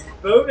 as my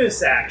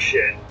bonus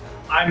action,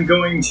 I'm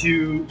going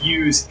to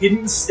use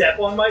Hidden Step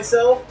on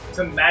myself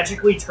to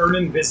magically turn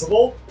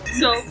invisible.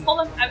 So,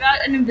 hold on. I've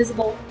got an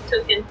invisible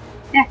token.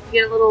 Yeah,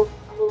 you get a little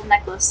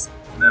necklace.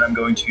 And then I'm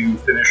going to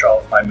finish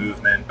off my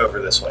movement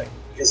over this way.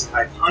 Because if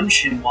I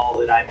punch him while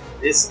that I'm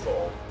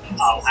invisible,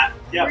 I'll have...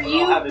 Yeah,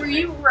 Were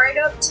you right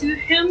up to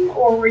him,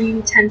 or were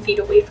you 10 feet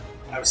away from him?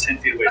 I was 10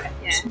 feet away. Okay.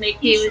 Just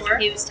making He sure.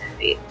 was 10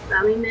 feet.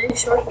 Let me make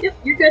sure. Yep,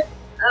 you're good.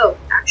 Oh,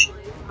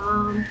 actually,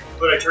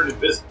 But I turned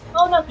invisible.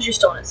 oh no, because you're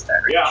still in its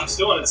threat range. Yeah, I'm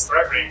still in its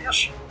threat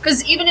range.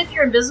 Because even if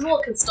you're invisible,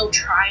 it can still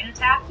try and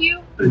attack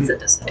you, but it's a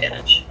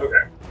disadvantage.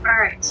 Okay.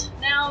 Alright,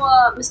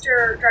 now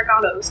Mr.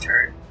 Dragano's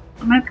turn.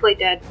 I'm gonna play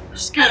dead.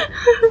 Just gonna.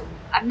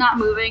 I'm not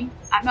moving.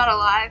 I'm not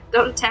alive.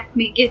 Don't attack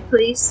me again,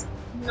 please.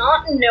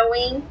 Not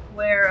knowing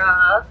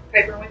where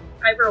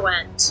Piper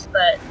went,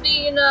 but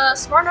being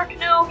smart enough to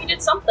know he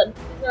did something.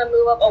 He's gonna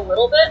move up a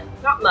little bit,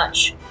 not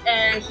much,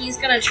 and he's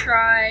gonna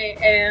try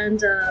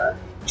and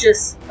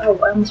I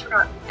almost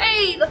forgot.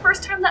 Hey, the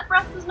first time that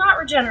breath does not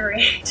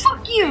regenerate.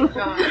 Fuck you!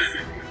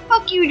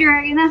 Fuck you,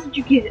 dragon. That's what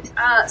you get.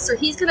 So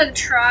he's gonna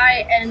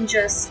try and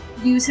just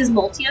use his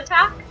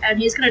multi-attack, and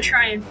he's gonna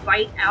try and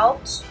bite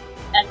out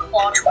and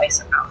claw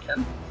twice around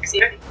him. See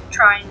if he can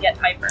try and get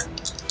Piper.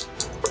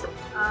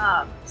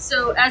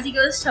 So as he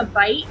goes to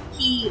bite,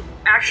 he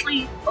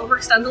actually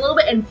overextends a little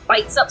bit and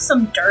bites up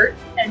some dirt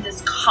and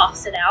just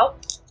coughs it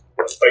out.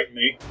 Fighting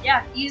me.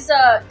 Yeah, he's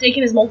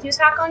taking his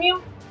multi-attack on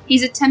you.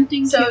 He's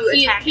attempting So to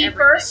he attack everything.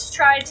 first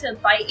tried to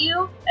bite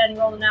you and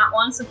rolled a nat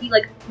 1, so he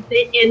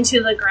bit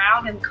into the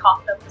ground and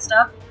coughed up the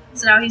stuff.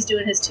 So now he's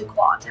doing his 2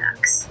 claw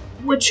attacks,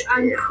 which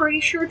I'm pretty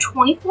sure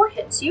 24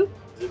 hits you.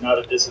 Is it not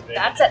a disadvantage?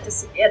 That's at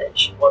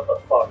disadvantage. What the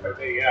fuck?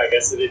 Okay, yeah, I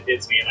guess if it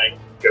hits me and I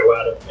go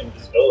out of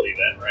invisibility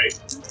then, right?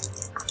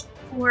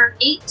 For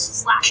 8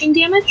 slashing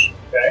damage.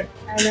 Okay.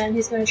 And then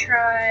he's going to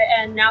try,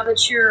 and now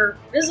that you're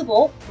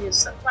visible,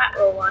 use a flat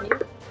roll on you,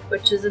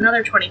 which is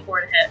another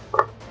 24 to hit.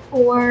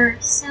 For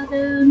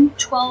 7,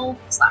 12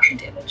 slashing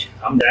damage.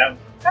 I'm down.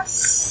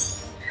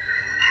 It's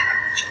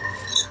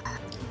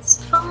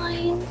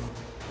fine.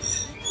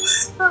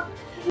 It's fine.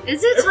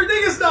 Is it?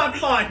 Everything is not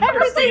fine,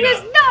 Everything Christina.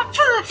 is not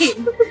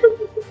fine!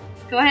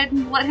 Go ahead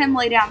and let him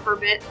lay down for a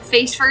bit.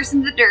 Face first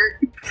in the dirt.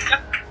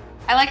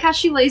 I like how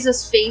she lays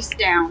us face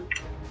down.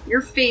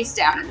 You're face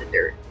down in the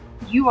dirt.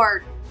 You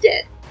are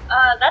dead.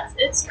 That's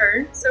its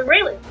turn. So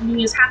Raylan, you can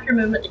use half your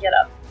movement to get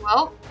up.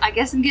 Well, I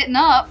guess I'm getting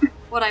up.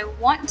 What I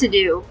want to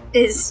do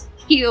is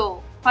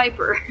heal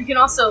Piper. You can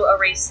also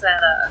erase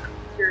that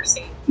cure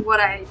save. What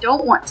I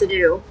don't want to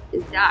do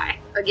is die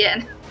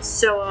again.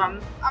 So,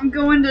 I'm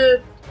going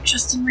to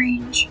just in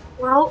range.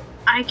 Well,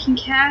 I can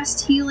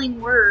cast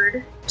Healing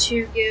Word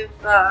to give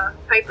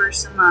Piper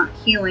some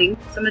healing.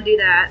 So I'm gonna do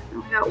that.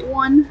 I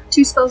got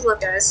 2 spells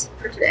left, guys,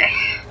 for today.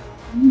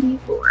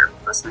 1d4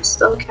 plus my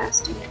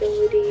spellcasting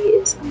ability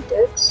is my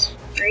dex.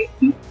 Great.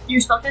 Your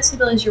spellcasting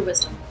ability is your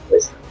wisdom.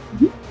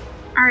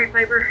 Alright,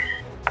 Piper.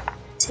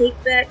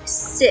 Take back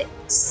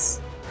 6.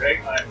 Okay,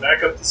 I'm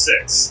back up to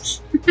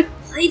 6.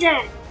 Play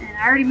dead. And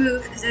I already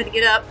moved because I had to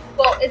get up.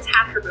 Well, it's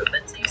half your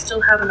movement, so you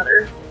still have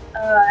another.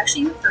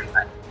 Actually, you have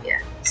 35.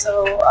 Yeah.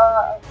 So,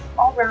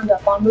 I'll round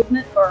up on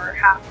movement for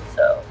half,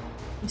 so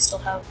you still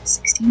have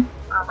 16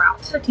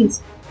 rounds.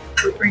 15's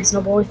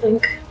reasonable, I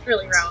think.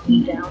 Really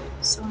rounding down.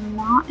 So I'm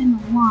not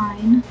in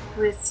line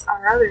with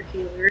our other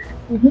healer,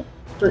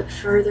 but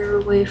further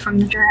away from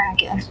the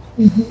dragon.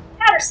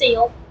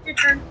 Tattersail, your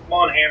turn. Come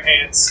on, ham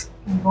hands.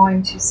 I'm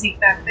going to sneak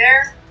back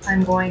there.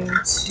 I'm going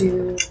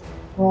to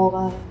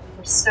roll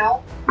for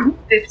stealth.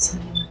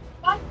 15.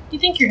 You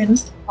think you're hidden?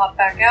 Pop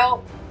back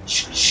out.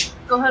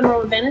 Go ahead and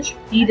roll advantage.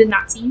 He did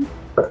not see you.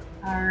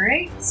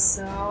 Alright,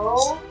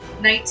 so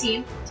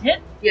 19. To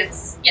hit?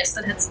 Yes. Yes,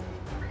 that hits.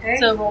 Okay.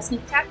 So roll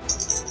sneak attack.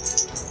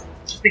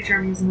 just make sure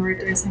I'm using the right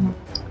dice. Hang on.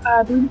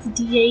 I believe it's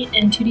a D8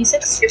 and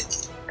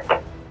 2D6.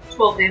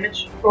 12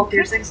 damage. 12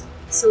 piercing.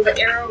 So the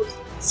arrow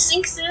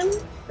sinks in.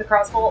 The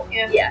crossbow.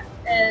 Yeah. Yeah.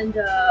 And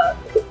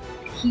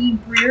he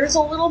rears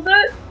a little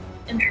bit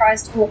and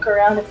tries to look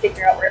around and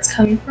figure out where it's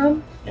coming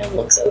from and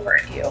looks over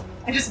at you.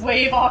 I just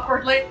wave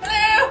awkwardly.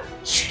 Hello!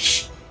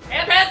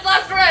 Handpan's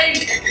last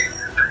range!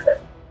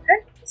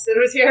 Said it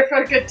was here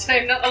for a good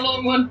time, not a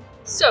long one.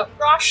 So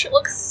Rosh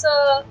comes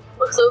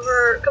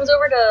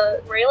over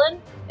to Raylan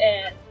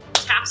and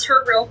taps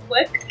her real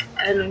quick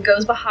and then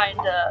goes behind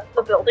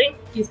the building.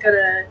 He's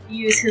gonna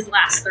use his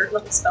last 3rd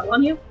level spell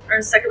on you, or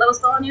his 2nd level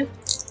spell on you.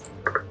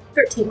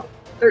 13.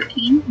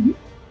 13?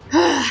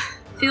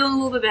 Mm-hmm. Feeling a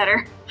little bit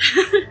better.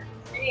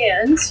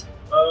 And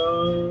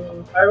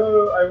I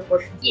have a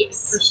question,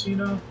 yes.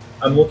 Christina.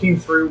 I'm looking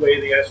through Way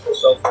of the Astral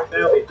Self right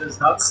now. It does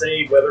not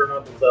say whether or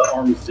not the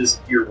arms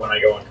disappear when I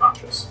go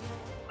unconscious.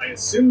 I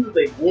assume that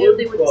they would,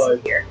 They would but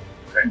disappear.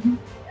 okay.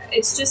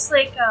 It's just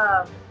like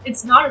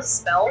it's not a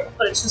spell,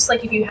 but it's just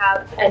like if you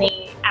have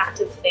any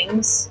active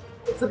things.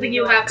 It's something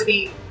you have to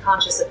be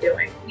conscious of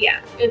doing.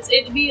 Yeah,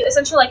 it'd be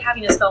essentially like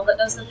having a spell that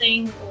does the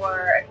thing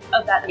or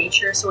of that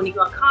nature. So when you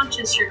go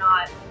unconscious, you're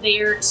not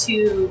there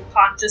to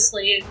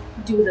consciously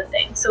do the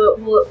thing. So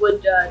it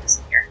would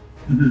disappear.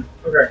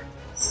 Okay.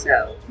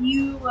 So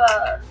you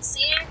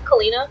see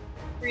Kalina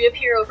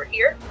reappear over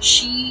here.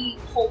 She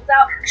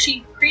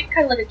she creates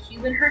kind of like a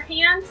cube in her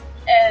hand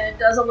and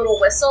does a little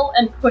whistle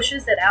and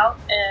pushes it out.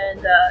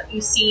 And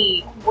you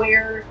see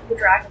where the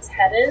dragon's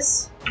head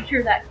is. You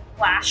hear that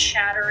glass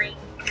shattering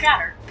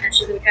shatter. And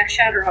she's going to cast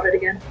Shatter on it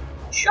again.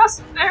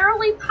 Just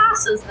barely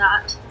passes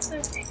that. So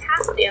it takes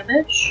half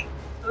damage.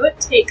 So it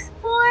takes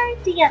 4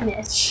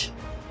 damage.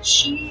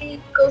 She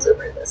goes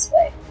over this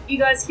way. You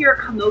guys hear a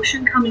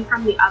commotion coming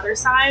from the other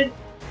side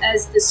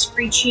as the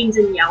screechings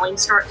and yelling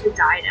start to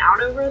die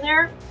out over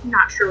there.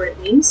 Not sure what it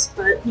means,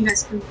 but you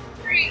guys can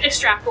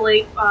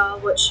extrapolate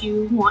what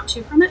you want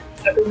to from it.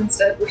 Everyone's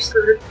dead. We're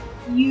screwed.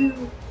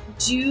 You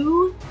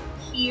do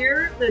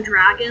hear the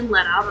dragon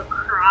let out a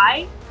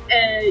cry,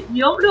 and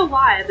you don't know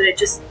why, but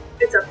it's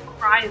a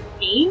cry of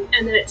pain,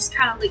 and then it just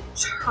kind of like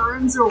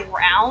turns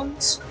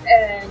around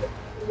and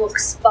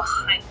looks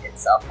behind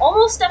itself,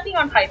 almost stepping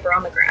on Piper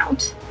on the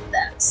ground.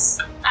 That's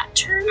that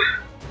turn.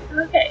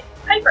 Okay,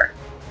 Piper.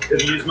 Can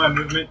I use my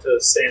movement to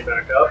stand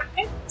back up?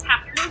 Okay, it's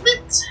half your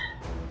movement.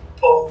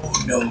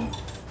 Oh no,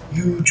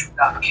 you do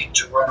not get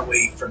to run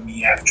away from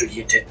me after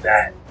you did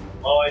that.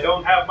 While I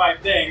don't have my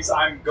things,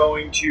 I'm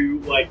going to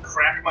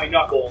crack my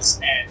knuckles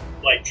and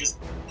just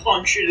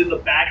punch it in the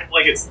back of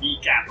its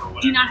kneecap or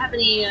whatever. Do you not have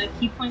any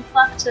key points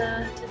left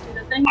to do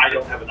the thing? I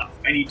don't have enough.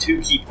 I need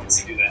 2 key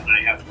points to do that, and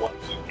I have 1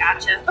 key.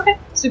 Gotcha. Okay,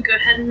 so go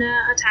ahead and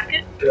attack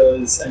it.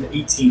 Does an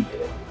 18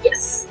 hit it?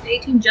 Yes,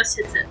 18 just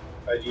hits it.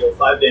 I deal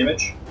 5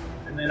 damage,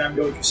 and then I'm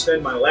going to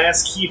spend my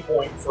last key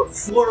point for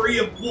Flurry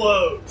of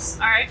Blows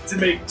All right. to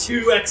make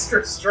 2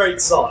 extra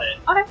strikes on it.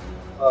 Okay.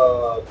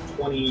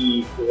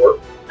 24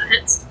 That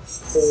hits.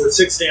 for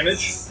 6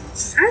 damage.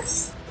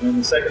 Alright. And then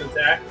the second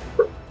attack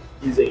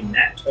is a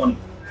nat 20.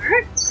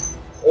 Alright.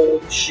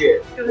 Holy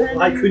shit. Go ahead.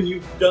 Why couldn't you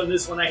have done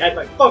this when I had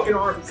my fucking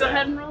arms Go out?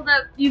 ahead and roll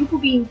that beautiful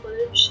beam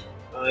footage.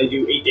 I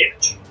do 8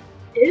 damage.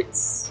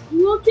 It's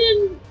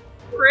looking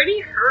pretty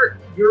hurt.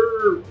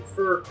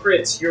 For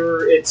crits,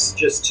 it's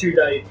just 2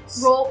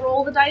 dice.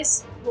 Roll the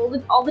dice.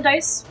 All the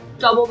dice.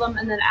 Double them,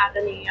 and then add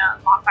any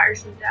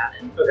modifiers you need to add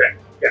in. Okay.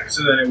 Yeah,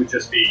 so then it would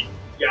just be...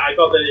 Yeah, I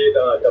thought that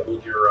it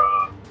doubled your...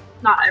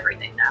 Not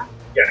everything, now.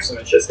 Yeah, so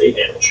it's just 8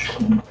 damage.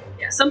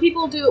 Yeah, some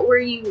people do it where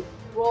you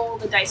roll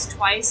the dice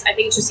twice. I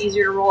think it's just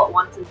easier to roll it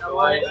once and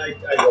double it.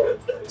 I rolled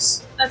it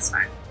twice. That's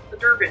fine. The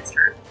Durban's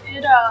turn.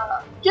 It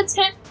gets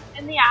hit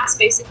in the ass,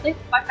 basically,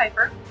 by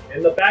Piper.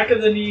 In the back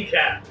of the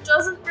kneecap.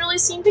 Doesn't really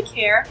seem to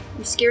care.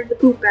 You scared the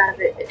poop out of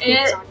it. It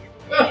poops on you.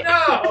 Oh,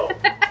 no!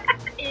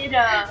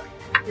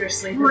 It You're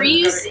sleeping.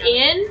 breathes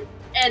in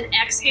and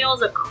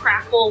exhales a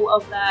crackle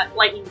of that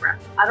lightning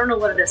breath. I don't know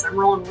what it is. I'm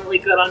rolling really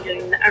good on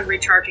I'm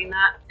recharging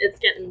that. It's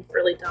getting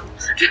really dumb.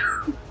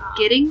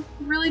 Getting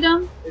really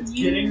dumb? It's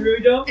getting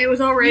really dumb. It was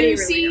already You really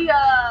see,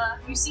 dumb.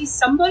 you see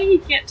somebody, you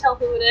can't tell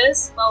who it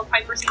is. Well,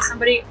 Piper sees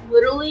somebody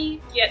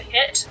literally get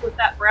hit with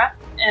that breath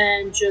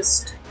and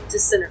just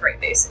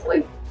disintegrate,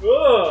 basically.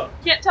 Ugh.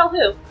 Can't tell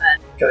who,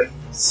 but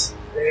Guys,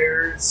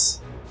 there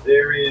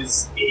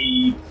is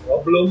a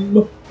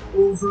problem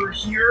over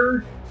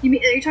here. Are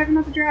you talking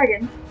about the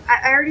dragon?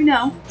 I already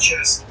know.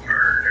 Just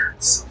murdered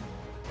someone.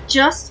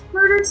 Just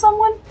murdered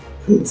someone?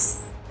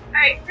 Poof.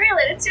 alright,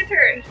 Raylan, it's your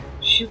turn.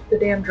 Shoot the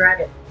damn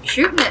dragon.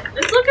 Shooting it.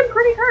 It's looking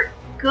pretty hurt.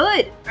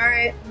 Good.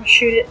 Alright, I'm gonna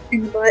shoot it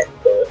in the butt.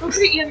 Don't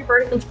forget you have your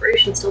Bardic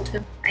Inspiration still,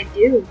 too. I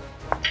do.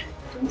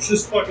 It's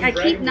just fucking I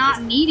dragging keep me.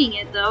 not needing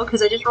it though,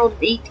 because I just rolled an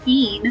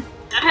 18.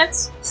 That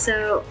hits.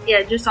 So,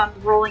 yeah, just on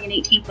rolling an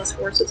 18 plus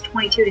 4, so it's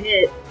 22 to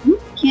hit.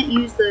 can't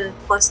use the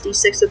plus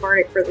d6 of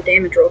Bardic for the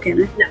damage roll,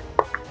 can I? No.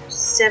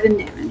 7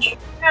 damage.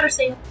 Gotta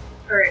say.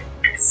 Alright,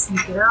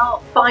 sneak it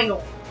out.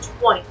 Final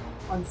 20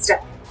 on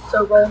stealth.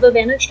 So roll the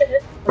advantage to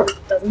hit. Or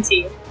it doesn't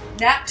see you.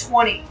 Nat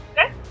 20.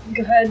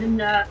 Go ahead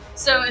and,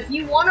 so if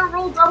you want to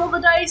roll double the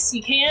dice,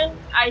 you can.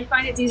 I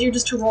find it's easier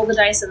just to roll the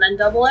dice and then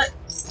double it.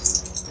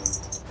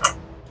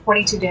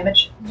 22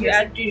 damage.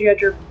 Did you add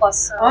your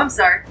plus? Oh, I'm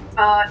sorry.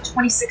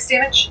 26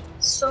 damage.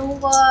 So,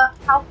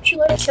 how would you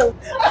like to kill?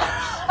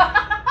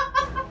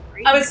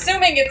 I'm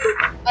assuming it's.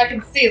 I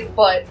can see its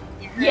butt.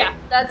 Yeah,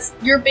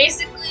 you're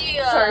basically,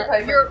 Sorry,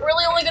 Piper. you're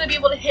really only going to be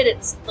able to hit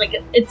its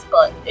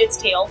butt, its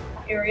tail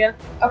area.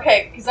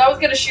 Okay, because I was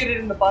gonna shoot it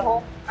in the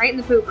butthole. Right in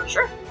the pooper.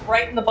 Sure.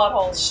 Right in the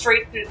butthole,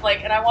 straight through,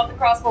 and I want the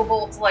crossbow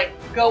bolt to,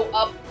 go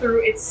up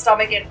through its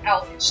stomach and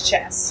out its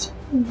chest.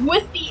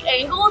 With the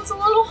angle, it's a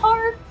little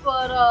hard,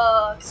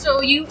 but, so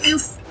you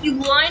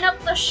line up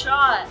the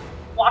shot,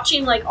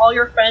 watching, all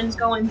your friends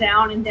going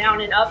down and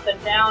down and up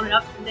and down and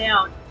up and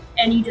down,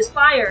 and you just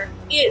fire.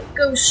 It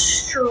goes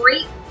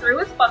straight through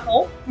its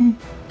butthole.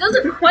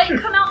 Doesn't quite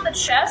come out the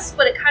chest,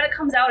 but it kind of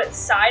comes out its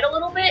side a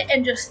little bit,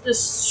 and just this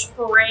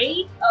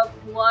spray of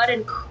blood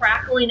and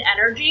crackling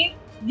energy.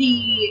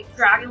 The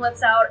dragon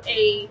lets out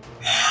a...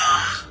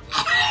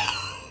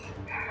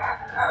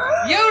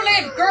 You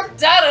leave Group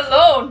Dad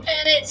alone!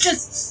 and it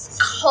just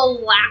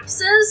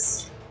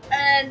collapses.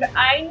 And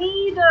I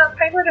need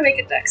Piper to make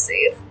a dex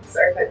save.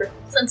 Sorry, Piper.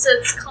 Since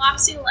it's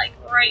collapsing,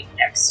 right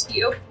next to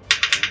you.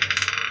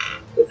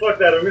 Well, fuck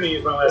that. I'm going to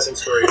use my last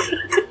inspiration.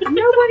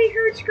 Nobody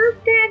hurts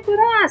Group Dad but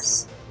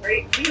us.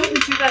 Right? We don't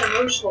do that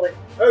emotionally.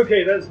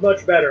 Okay, that's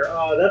much better.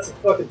 That's a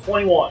fucking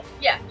 21.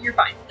 Yeah, you're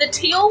fine. The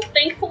tail,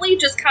 thankfully,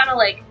 just kind of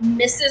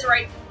misses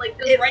right,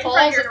 goes It right in front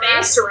falls of your and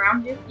wraps face.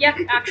 around you. Yeah,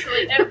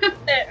 actually,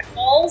 it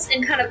falls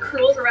and kind of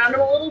curls around him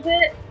a little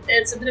bit.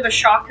 It's a bit of a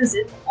shock because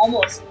it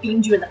almost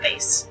beamed you in the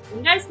face.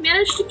 You guys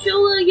managed to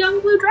kill a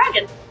young blue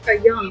dragon. A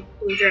young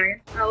blue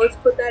dragon. Let's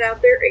put that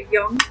out there. A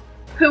young.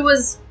 Who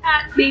was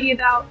at maybe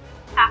about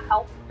half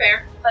health,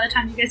 fair, by the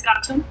time you guys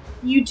got to him.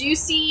 You do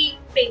see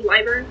a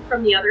wyvern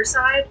from the other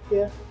side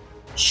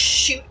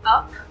shoot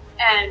up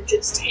and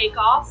just take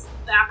off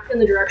back in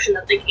the direction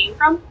that they came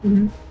from.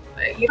 Mhm.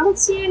 But you don't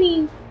see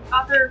any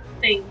other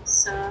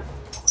things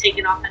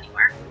taken off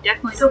anywhere.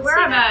 Definitely So don't where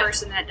see I'm that at,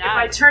 person that If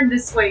I died. turn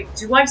this way,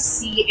 do I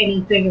see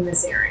anything in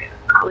this area?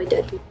 Probably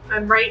dead people.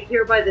 I'm right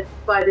here by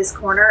this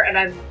corner, and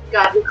I've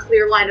got a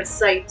clear line of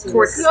sight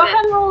Towards this. Go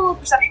ahead and roll a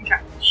perception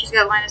check. She's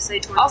got line of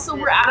sight towards Also,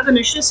 the we're out of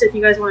initiative, so if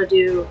you guys want to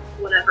do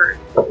whatever.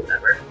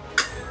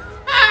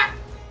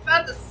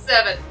 That's a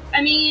 7.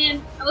 I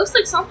mean, it looks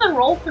like something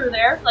rolled through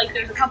there.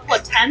 There's a couple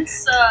of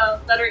tents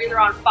that are either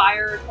on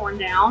fire or torn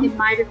down. It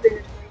might have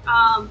been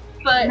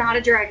But not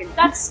a dragon.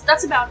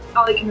 that's about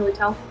all I can really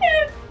tell.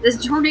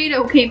 This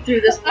tornado came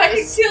through this I can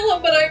place. kill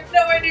him, but I have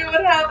no idea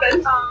what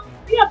happened.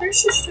 Yeah,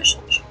 there's just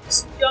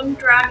young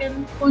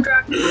dragon, blue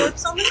dragon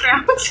corpse on the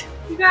ground.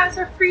 You guys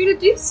are free to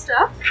do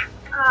stuff.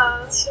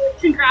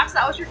 Congrats,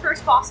 that was your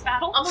first boss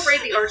battle. I'm gonna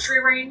raid the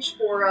archery range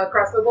for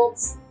crossbow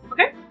bolts.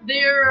 Okay.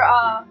 They're,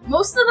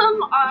 most of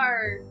them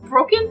are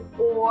broken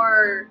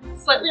or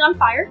slightly on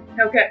fire.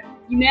 Okay,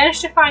 You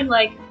managed to find,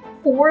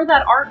 4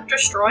 that aren't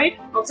destroyed.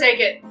 I'll take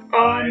it.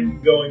 I'm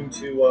going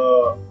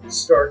to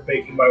start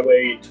making my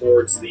way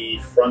towards the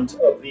front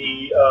of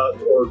the,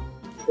 or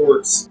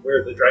towards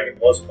where the dragon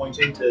was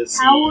pointing to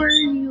see How are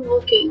you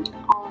looking?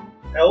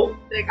 health.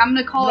 I'm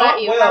gonna call Not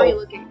at you. well. How are you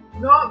looking?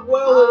 Not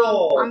well at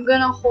all. I'm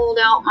gonna hold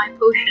out my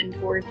potion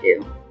towards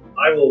you.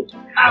 I will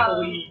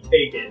happily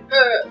take it.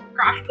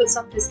 Grosh puts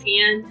up his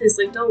hand. He's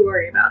like, don't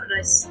worry about it.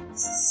 I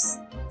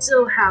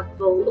still have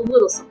a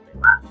little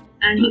something left.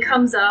 And he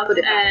comes up Put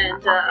it back in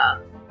and my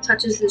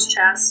touches his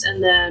chest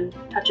and then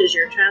touches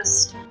your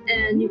chest.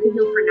 And you can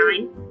heal for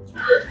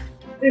 9.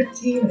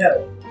 15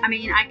 health. I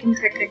mean, I can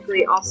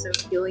technically also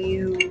heal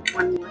you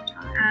one more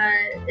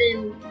time.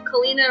 And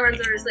Kalina runs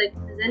over and is like,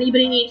 does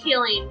anybody need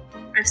healing?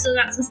 I've still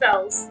got some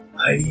spells.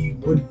 I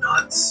would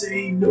not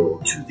say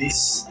no to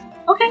this.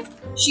 Okay.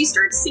 She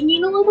starts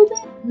singing a little bit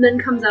and then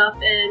comes up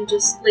and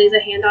just lays a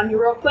hand on you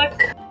real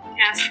quick.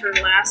 Cast her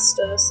last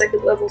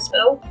 2nd level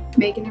spell.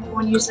 Making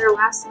everyone use their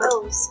last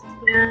spells.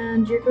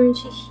 And you're going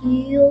to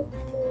heal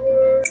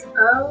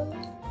for,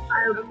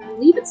 I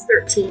believe it's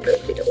 13, but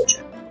let me double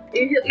check.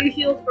 You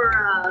heal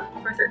for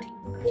 13.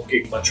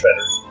 Looking much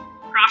better.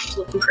 Grosh is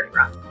looking pretty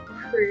rough.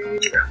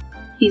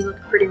 He's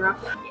looking pretty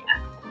rough.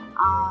 Yeah.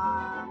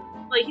 Um,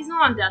 He's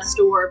not on death's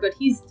door, but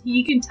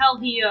you can tell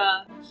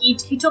he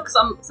took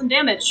some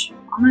damage.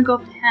 I'm gonna go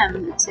up to him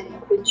and say,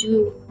 would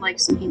you like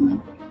some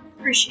healing?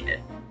 Appreciate it.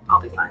 I'll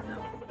be fine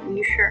though. Are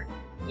you sure?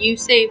 You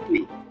saved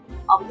me.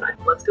 I'll be fine.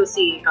 Let's go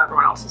see how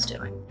everyone else is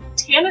doing.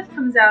 Tanith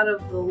comes out of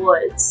the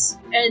woods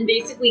and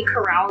basically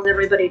corrals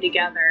everybody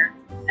together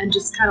and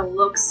just kind of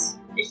looks.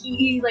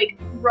 He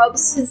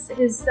rubs his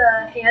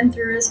hand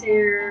through his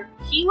hair.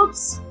 He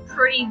looks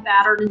pretty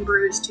battered and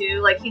bruised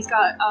too. He's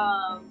got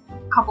a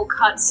couple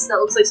cuts that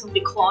looks like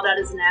somebody clawed at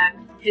his neck.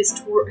 His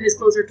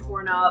clothes are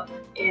torn up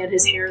and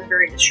his hair is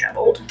very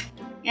disheveled.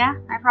 Yeah,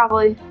 I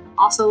probably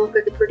also look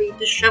like a pretty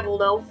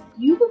disheveled elf.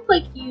 You look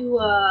like you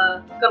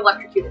got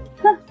electrocuted.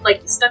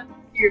 Like you stuck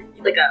your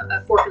like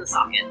a fork in the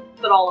socket,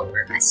 but all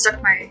over. I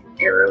stuck my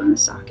arrow in the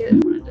socket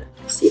and wanted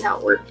to see how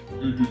it worked.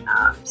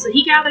 So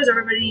he gathers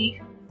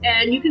everybody,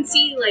 and you can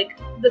see like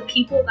the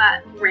people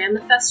that ran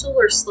the festival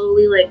are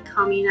slowly like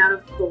coming out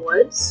of the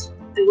woods.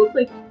 They look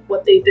like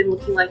what they've been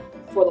looking like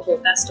for the whole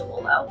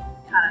festival, though.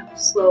 Kind of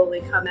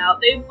slowly come out.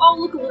 They all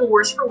look a little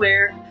worse for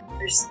wear.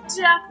 There's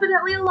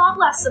definitely a lot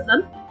less of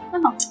them.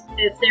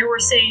 If there were,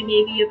 say,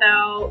 maybe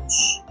about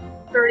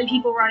 30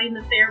 people riding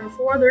the fair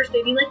before, there's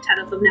maybe like 10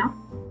 of them now.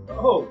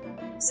 Oh.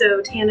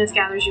 So Tanith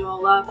gathers you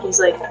all up, and he's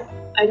like,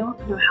 I don't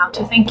know how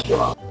to thank you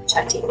all for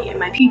protecting me and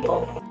my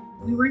people.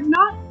 We were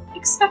not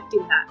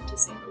expecting that, to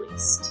say the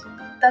least.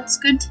 That's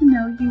good to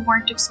know you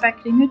weren't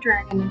expecting a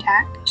dragon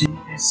attack.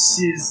 This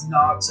is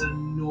not a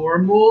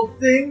normal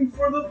thing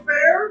for the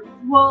fair?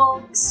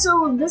 Well,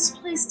 so this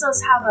place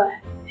does have a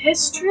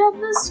history of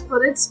this,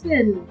 but it's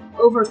been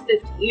over 50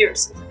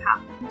 years since it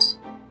happened.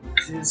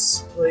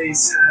 This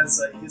place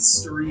has a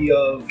history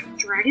of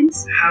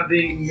Dragons?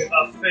 having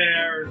a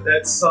fair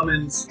that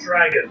summons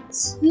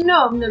dragons.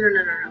 No.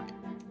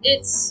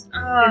 It's,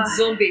 It's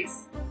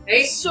zombies.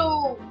 Hey?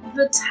 So,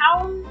 the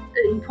town,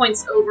 he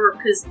points over,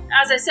 because,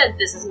 as I said,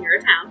 this is near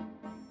a town.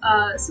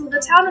 So the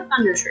town of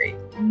Thundertree,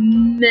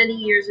 many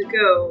years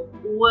ago,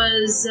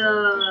 was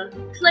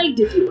plagued,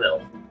 if you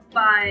will,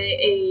 by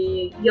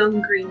a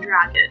young green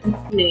dragon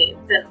named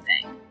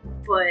Venfang.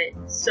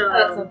 But, so...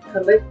 That sounds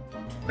cuddly.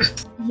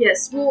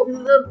 Yes, well,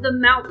 the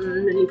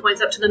mountain, and he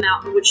points up to the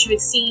mountain, which you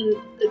had seen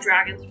the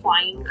dragons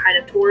flying kind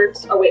of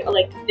towards,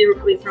 like they were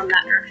coming from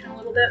that direction a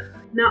little bit.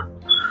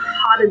 Mount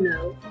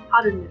Hadano.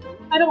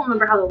 I don't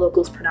remember how the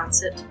locals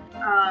pronounce it.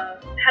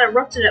 Had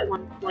erupted at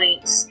one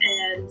point,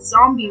 and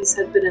zombies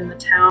had been in the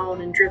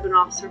town and driven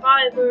off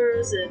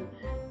survivors, and,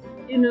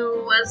 you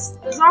know, as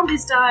the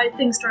zombies died,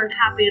 things started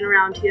happening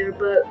around here,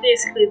 but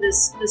basically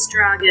this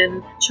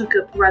dragon took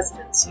up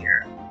residence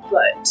here,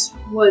 but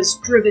was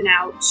driven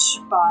out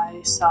by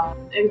some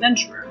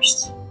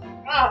adventurers.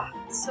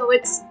 So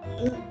it's,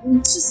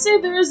 to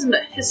say there isn't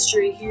a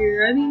history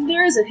here, I mean,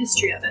 there is a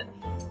history of it,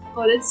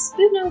 but it's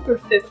been over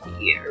 50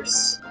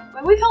 years.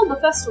 When we've held the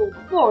festival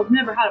before, we've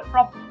never had a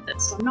problem with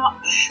it, so I'm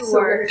not sure. So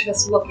we're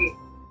just lucky.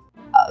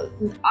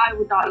 I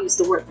would not use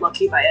the word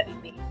lucky by any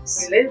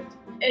means. We lived.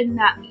 And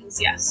that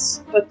means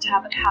yes, but to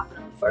have it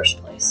happen in the first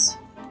place.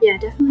 Yeah,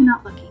 definitely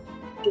not lucky.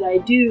 But I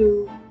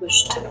do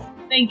wish to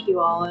thank you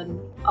all and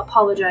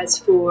apologize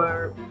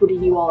for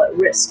putting you all at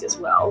risk as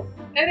well.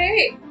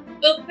 Hey,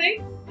 well,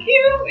 thank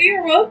you.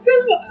 You're welcome.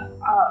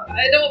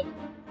 I don't...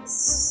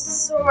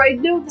 So I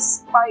know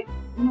this might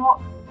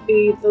not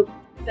be the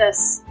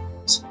best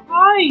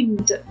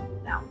timed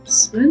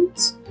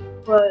announcement,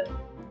 but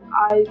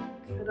I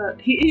kinda...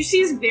 He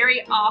seems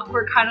very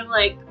awkward, kind of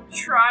like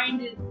trying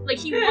to... Like,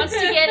 he wants to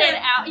get it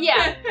out.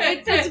 Yeah,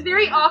 it's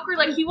very awkward.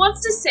 Like, he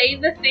wants to say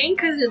the thing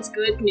because it's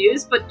good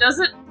news, but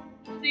doesn't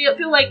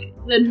feel like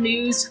the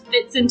news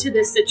fits into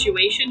this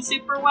situation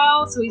super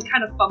well, so he's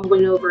kind of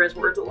fumbling over his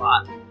words a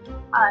lot.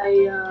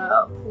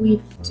 We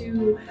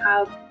do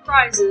have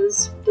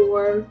prizes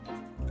for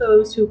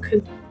those who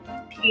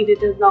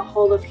competed in the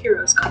Hall of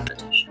Heroes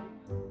competition.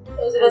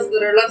 Those of us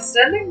that are left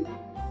standing?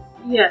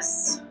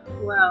 Yes,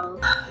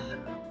 well,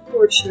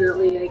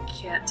 fortunately I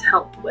can't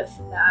help with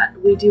that.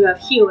 We do have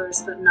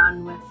healers, but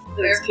none with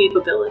those Fair.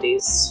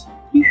 capabilities.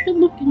 You should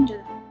look into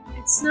it.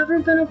 It's never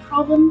been a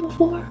problem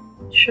before.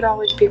 Should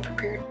always be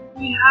prepared.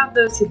 We have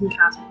those who can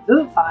cast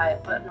Vivify,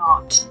 but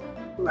not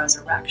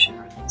Resurrection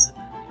or things of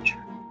that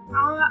nature.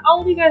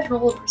 All of you guys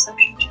roll a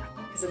perception check.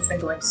 Because it's been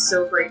going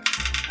so great.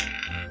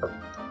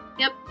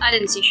 Yep, I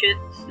didn't see shit.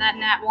 That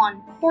nat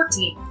 1.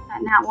 14.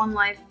 That nat 1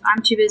 life.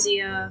 I'm too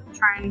busy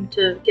trying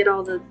to get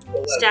all the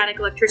static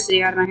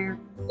electricity out of my hair.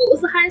 What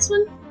was the highest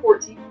one?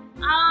 14.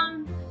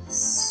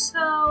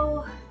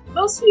 So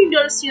most of you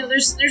notice, you know,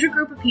 there's a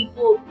group of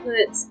people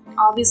that's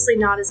obviously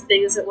not as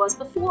big as it was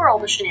before all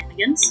the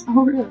shenanigans.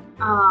 Oh, really?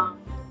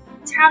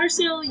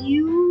 Tattersail,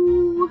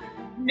 you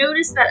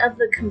notice that of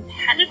the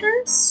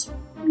competitors,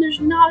 there's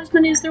not as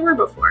many as there were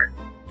before,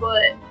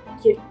 but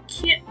you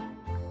can't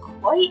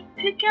quite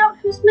pick out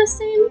who's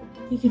missing.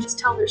 You can just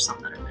tell there's some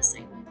that are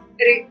missing.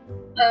 Eddie,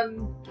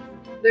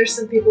 there's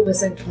some people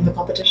missing from the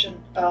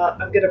competition.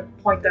 I'm gonna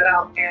point that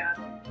out, and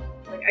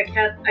like I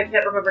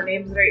can't remember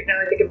names right now.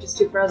 I think I'm just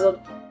too frazzled.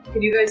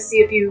 Can you guys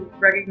see if you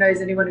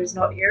recognize anyone who's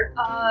not here?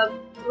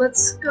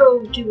 Let's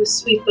go do a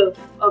sweep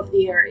of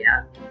the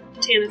area.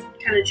 Tanith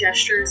kind of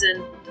gestures,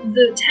 and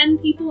the 10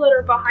 people that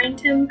are behind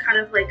him kind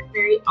of like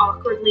very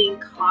awkwardly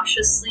and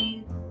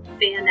cautiously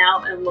fan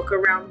out and look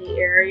around the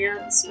area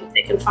to see if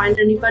they can find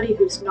anybody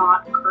who's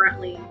not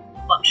currently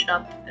bunched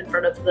up in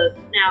front of the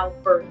now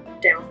burned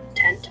down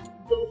tent.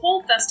 The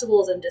whole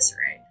festival is in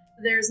disarray.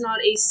 There's not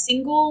a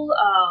single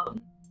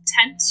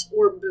tent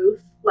or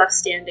booth left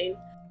standing.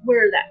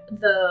 Where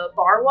the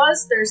bar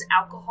was, there's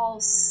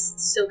alcohol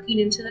soaking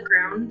into the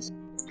ground.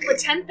 The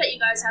tent that you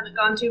guys haven't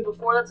gone to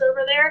before that's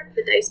over there,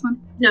 The dice one?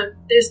 no,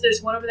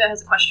 there's one over there that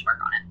has a question mark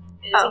on it.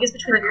 I think it's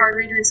between the card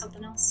reader and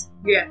something else.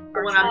 Yeah,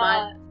 the one on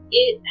mine.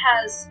 It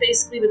has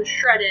basically been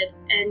shredded,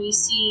 and you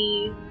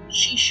see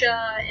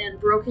shisha and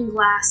broken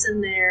glass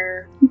in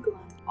there.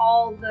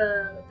 All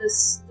the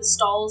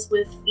stalls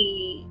with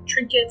the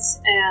trinkets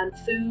and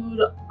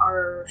food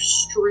are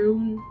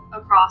strewn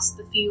across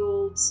the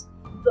fields.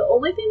 The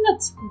only thing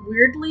that's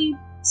weirdly,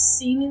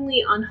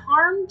 seemingly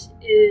unharmed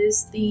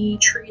is the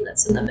tree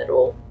that's in the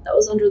middle that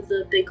was under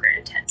the big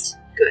grand tent.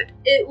 Good.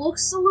 It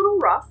looks a little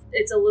rough.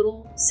 It's a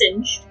little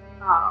singed,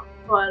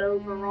 but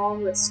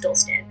overall it's still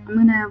standing. I'm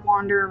gonna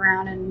wander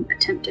around and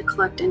attempt to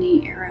collect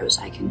any arrows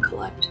I can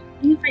collect.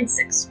 You can find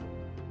 6.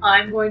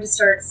 I'm going to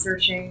start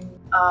searching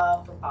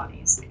for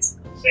bodies,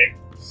 basically. Same.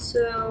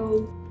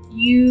 So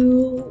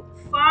you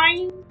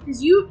find,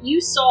 because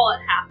you saw it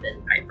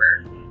happen,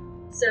 Piper.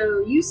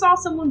 So you saw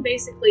someone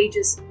basically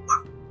just,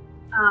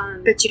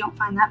 But you don't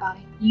find that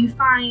body. you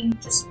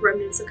find just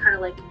remnants of kind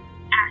of like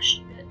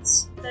ashy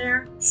bits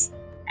there.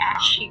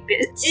 Ashy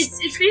bits.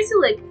 It's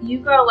basically like you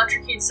got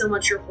electrocuted so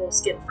much your whole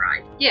skin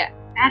fried.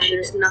 ashy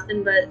There's bits.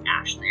 nothing but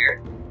ash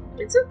there.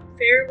 It's a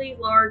fairly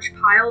large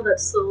pile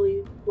that's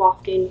slowly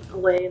wafting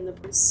away in the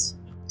breeze.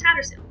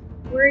 Tattersail,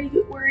 where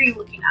are you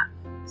looking at?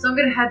 So I'm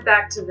going to head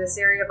back to this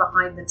area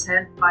behind the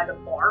tent by the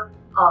bar.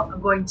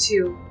 I'm going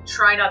to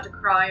try not to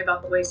cry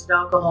about the wasted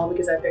alcohol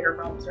because I have bigger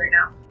problems right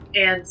now.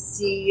 And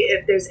see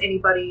if there's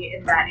anybody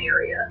in that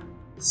area.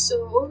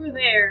 So over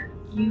there,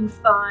 you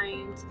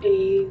find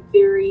a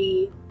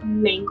very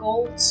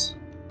mangled,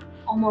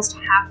 almost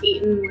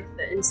half-eaten with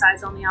the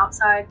insides on the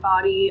outside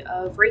body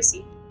of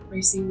Racy.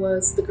 Racy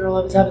was the girl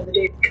I was having the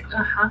date with.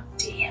 Uh-huh.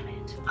 Damn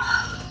it.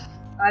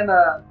 I'm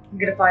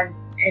gonna find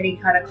any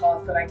kind of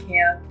cloth that I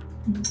can,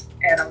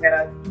 and I'm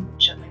gonna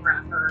gently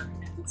wrap her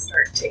and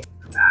start taking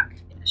her back.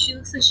 She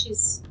looks like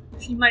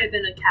she might have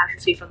been a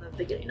casualty from the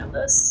beginning of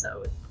this,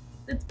 so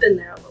it's been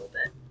there a little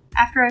bit.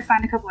 After I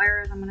find a couple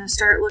arrows, I'm gonna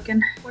start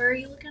looking. Where are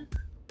you looking?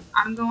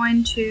 I'm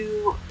going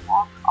to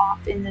walk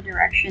off in the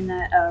direction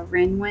that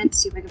Rin went,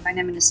 see if I can find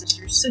him and his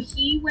sisters. So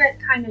he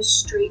went kind of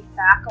straight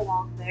back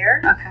along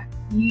there. Okay.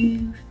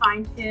 You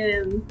find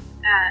him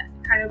at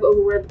kind of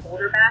over where the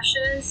boulder bash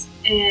is,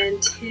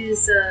 and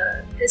his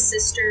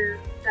sister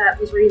that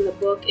was reading the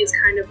book is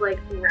kind of like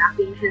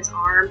wrapping his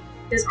arm.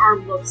 His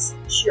arm looks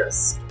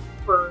just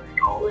burned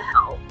all to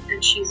hell,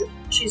 and she's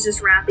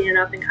just wrapping it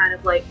up and kind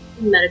of like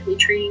medically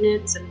treating it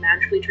instead of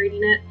magically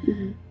treating it.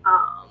 Mm-hmm.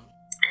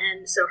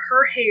 And so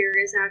her hair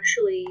is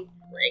actually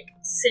like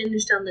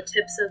singed on the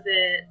tips of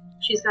it.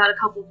 She's got a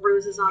couple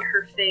bruises on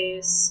her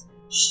face.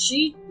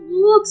 She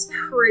looks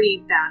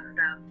pretty battered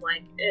up.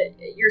 Like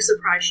you're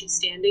surprised she's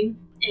standing.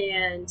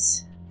 And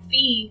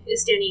Fee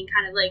is standing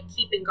kind of like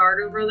keeping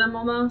guard over them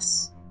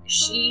almost.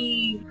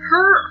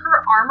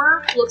 Her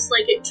armor looks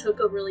like it took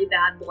a really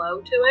bad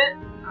blow to it.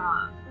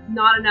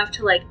 Not enough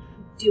to like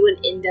do an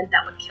indent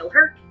that would kill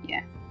her.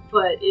 Yeah.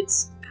 But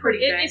it's Pretty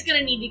it's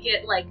gonna need to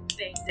get like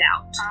banged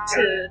out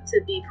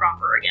to be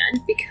proper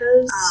again.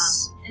 Because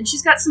And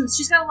she's got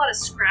a lot of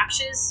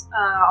scratches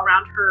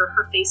around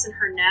her face and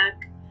her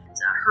neck. And,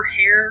 her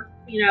hair,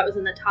 it was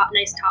in the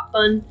nice top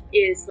bun,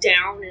 is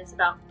down. It's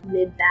about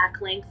mid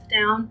back length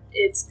down.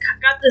 It's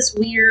got this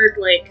weird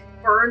like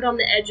burned on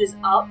the edges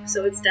up,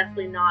 so it's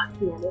definitely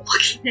not normal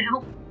looking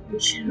now.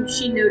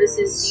 She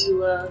notices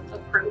you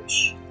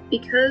approach.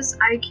 because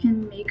I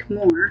can make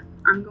more,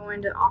 I'm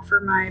going to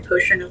offer my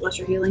potion of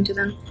lesser healing to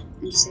them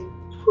and just say,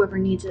 whoever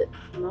needs it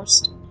the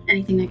most,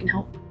 anything that can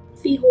help.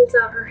 Fee holds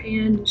out her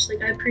hand and she's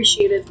like, I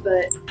appreciate it,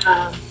 but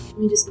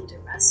we just need to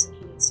rest and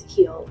he needs to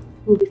heal.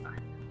 We'll be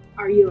fine.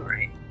 Are you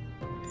alright?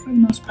 For the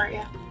most part,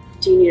 yeah.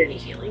 Do you need any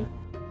healing?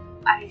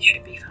 I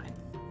should be fine.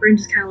 Bryn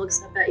just kind of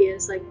looks up at you and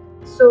is like,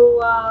 so,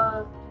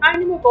 find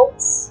any more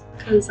bolts?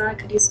 Because I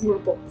could use some more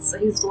bolts. I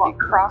used a lot.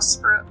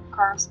 Crossbow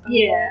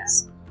Yeah.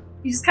 bolts.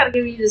 He's just kind of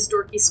giving you this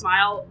dorky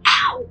smile.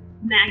 Ow!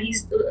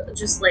 Maggie's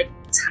just like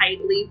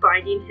tightly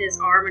binding his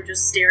arm and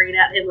just staring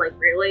at him like,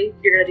 really?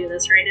 You're gonna do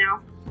this right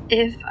now?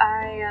 If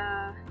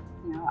I,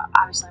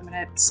 obviously I'm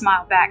gonna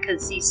smile back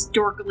because he's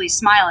dorkily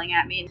smiling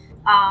at me.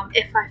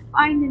 If I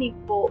find any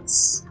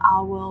bolts,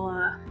 I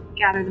will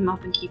gather them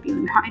up and keep you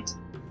in mind.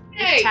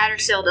 Hey! If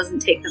Tattersail doesn't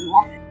take them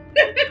all.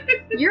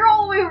 You're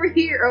all the way over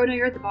here. Oh no,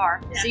 you're at the bar.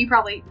 Yeah. So you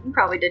probably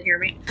did hear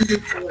me.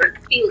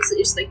 Felix is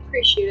just like,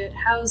 appreciate it.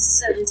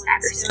 How's everyone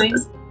doing?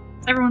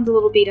 Everyone's a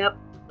little beat up,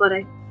 but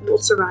I will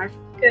survive.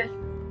 Good.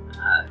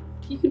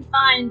 You can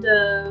find,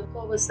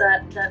 what was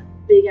that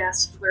big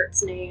ass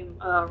flirt's name?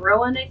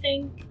 Rowan, I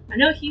think? I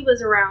know he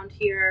was around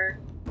here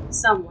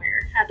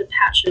somewhere. Had to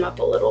patch him up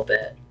a little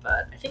bit,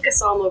 but I think I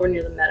saw him over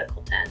near the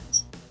medical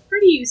tent.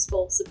 Pretty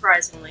useful,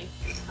 surprisingly.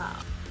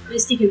 At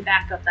least he can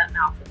back up that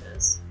mouth of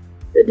his.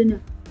 Good to know.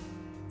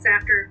 So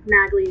after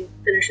Magley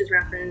finishes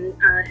wrapping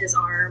his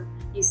arm,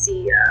 you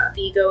see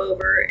Fee go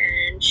over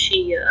and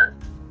she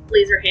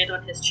lays her hand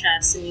on his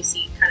chest, and you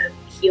see kind of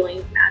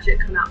healing magic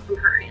come out from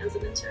her hands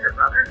and into her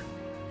brother.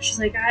 She's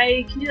like,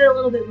 I can do that a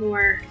little bit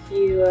more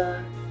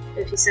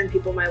if you send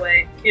people my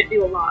way. Can't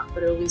do a lot,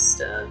 but at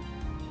least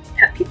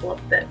pep people up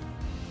a bit.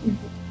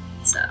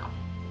 So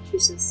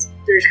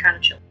they're just kind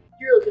of chill.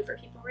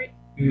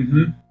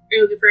 Mm-hmm. Are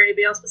you looking for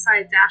anybody else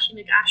besides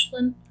Ashley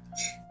McAshlin?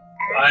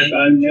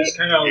 I'm just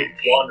kind of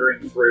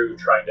wandering through,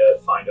 trying to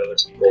find other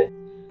people.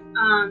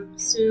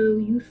 So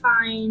you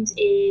find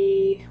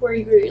where are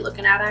you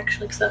looking at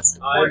actually? Because that's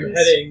important. I'm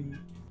heading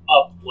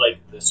up, like,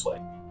 this way.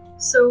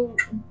 So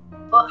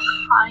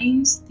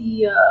behind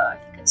the, I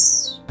think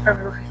it's, if I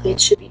remember correctly,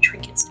 it should be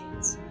trinket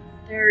stains.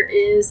 There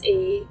is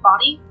a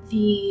body.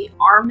 The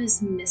arm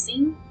is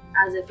missing,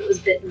 as if it was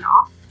bitten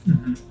off.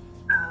 Mm-hmm.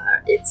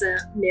 It's a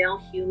male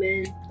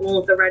human, the one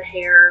with the red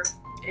hair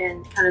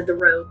and kind of the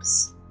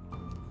robes.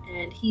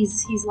 And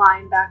he's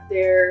lying back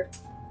there.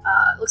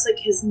 It looks like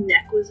his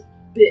neck was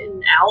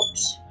bitten out.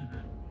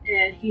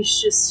 And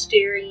he's just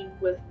staring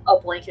with a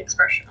blank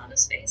expression on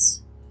his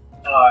face.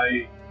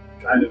 I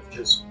kind of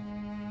just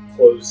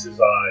close his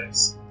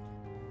eyes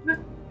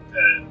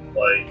and,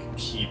 like,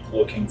 keep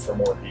looking for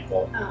more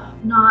people.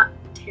 Not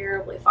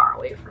terribly far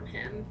away from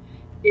him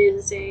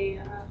is a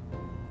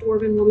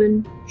dwarven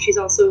woman. She's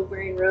also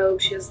wearing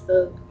robes. She has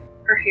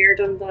her hair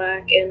done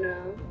black and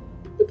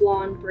the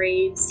blonde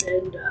braids,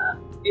 and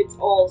it's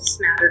all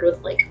smattered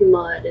with like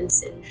mud and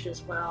singed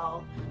as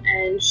well.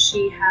 And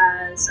she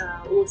has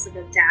what looks like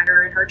a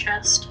dagger in her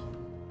chest.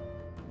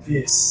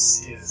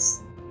 This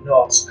is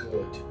not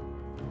good.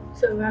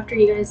 So after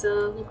you guys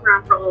look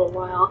around for a little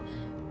while,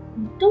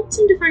 don't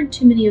seem to find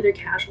too many other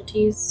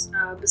casualties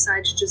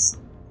besides just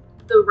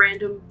the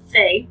random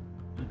fae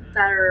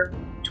that are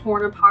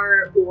torn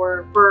apart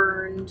or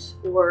burned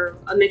or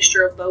a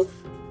mixture of both.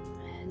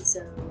 And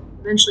so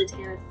eventually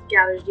Tanith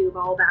gathers you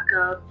all back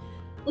up.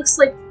 Looks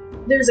like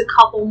there's a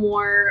couple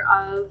more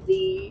of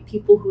the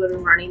people who have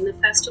been running the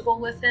festival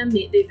with him.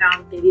 They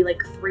found maybe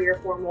like 3 or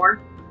 4 more.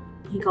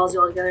 He calls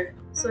you all together.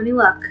 So any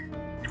luck?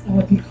 I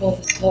wouldn't call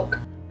this luck.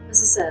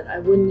 As I said, I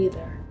wouldn't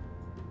either.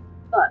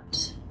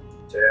 But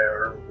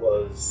There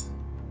was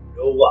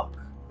no luck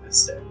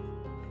this day.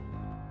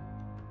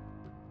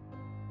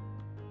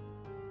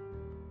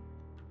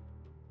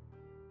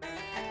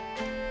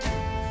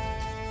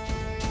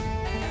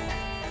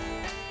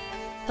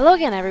 Hello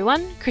again,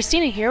 everyone.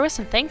 Christina here with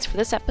some thanks for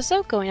this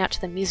episode going out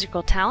to the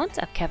musical talents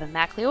of Kevin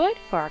MacLeod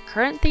for our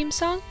current theme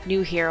song,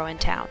 New Hero in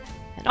Town,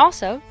 and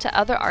also to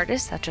other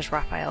artists such as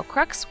Raphael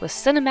Crux with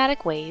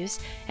Cinematic Waves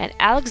and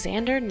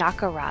Alexander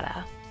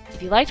Nakarada.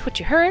 If you liked what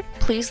you heard,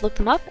 please look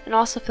them up and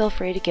also feel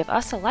free to give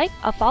us a like,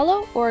 a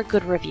follow, or a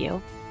good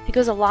review. It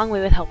goes a long way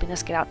with helping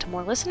us get out to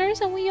more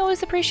listeners, and we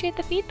always appreciate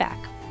the feedback.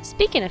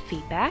 Speaking of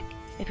feedback,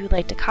 if you'd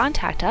like to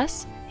contact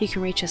us, you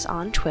can reach us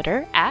on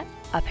Twitter at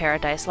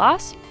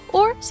 @AParadiseLost,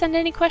 or send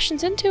any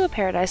questions into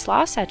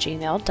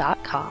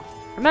aparadiselost@gmail.com.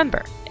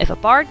 Remember, if a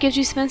bard gives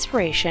you some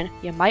inspiration,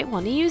 you might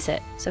want to use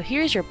it. So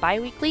here's your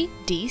bi-weekly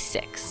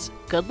D6.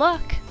 Good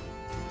luck!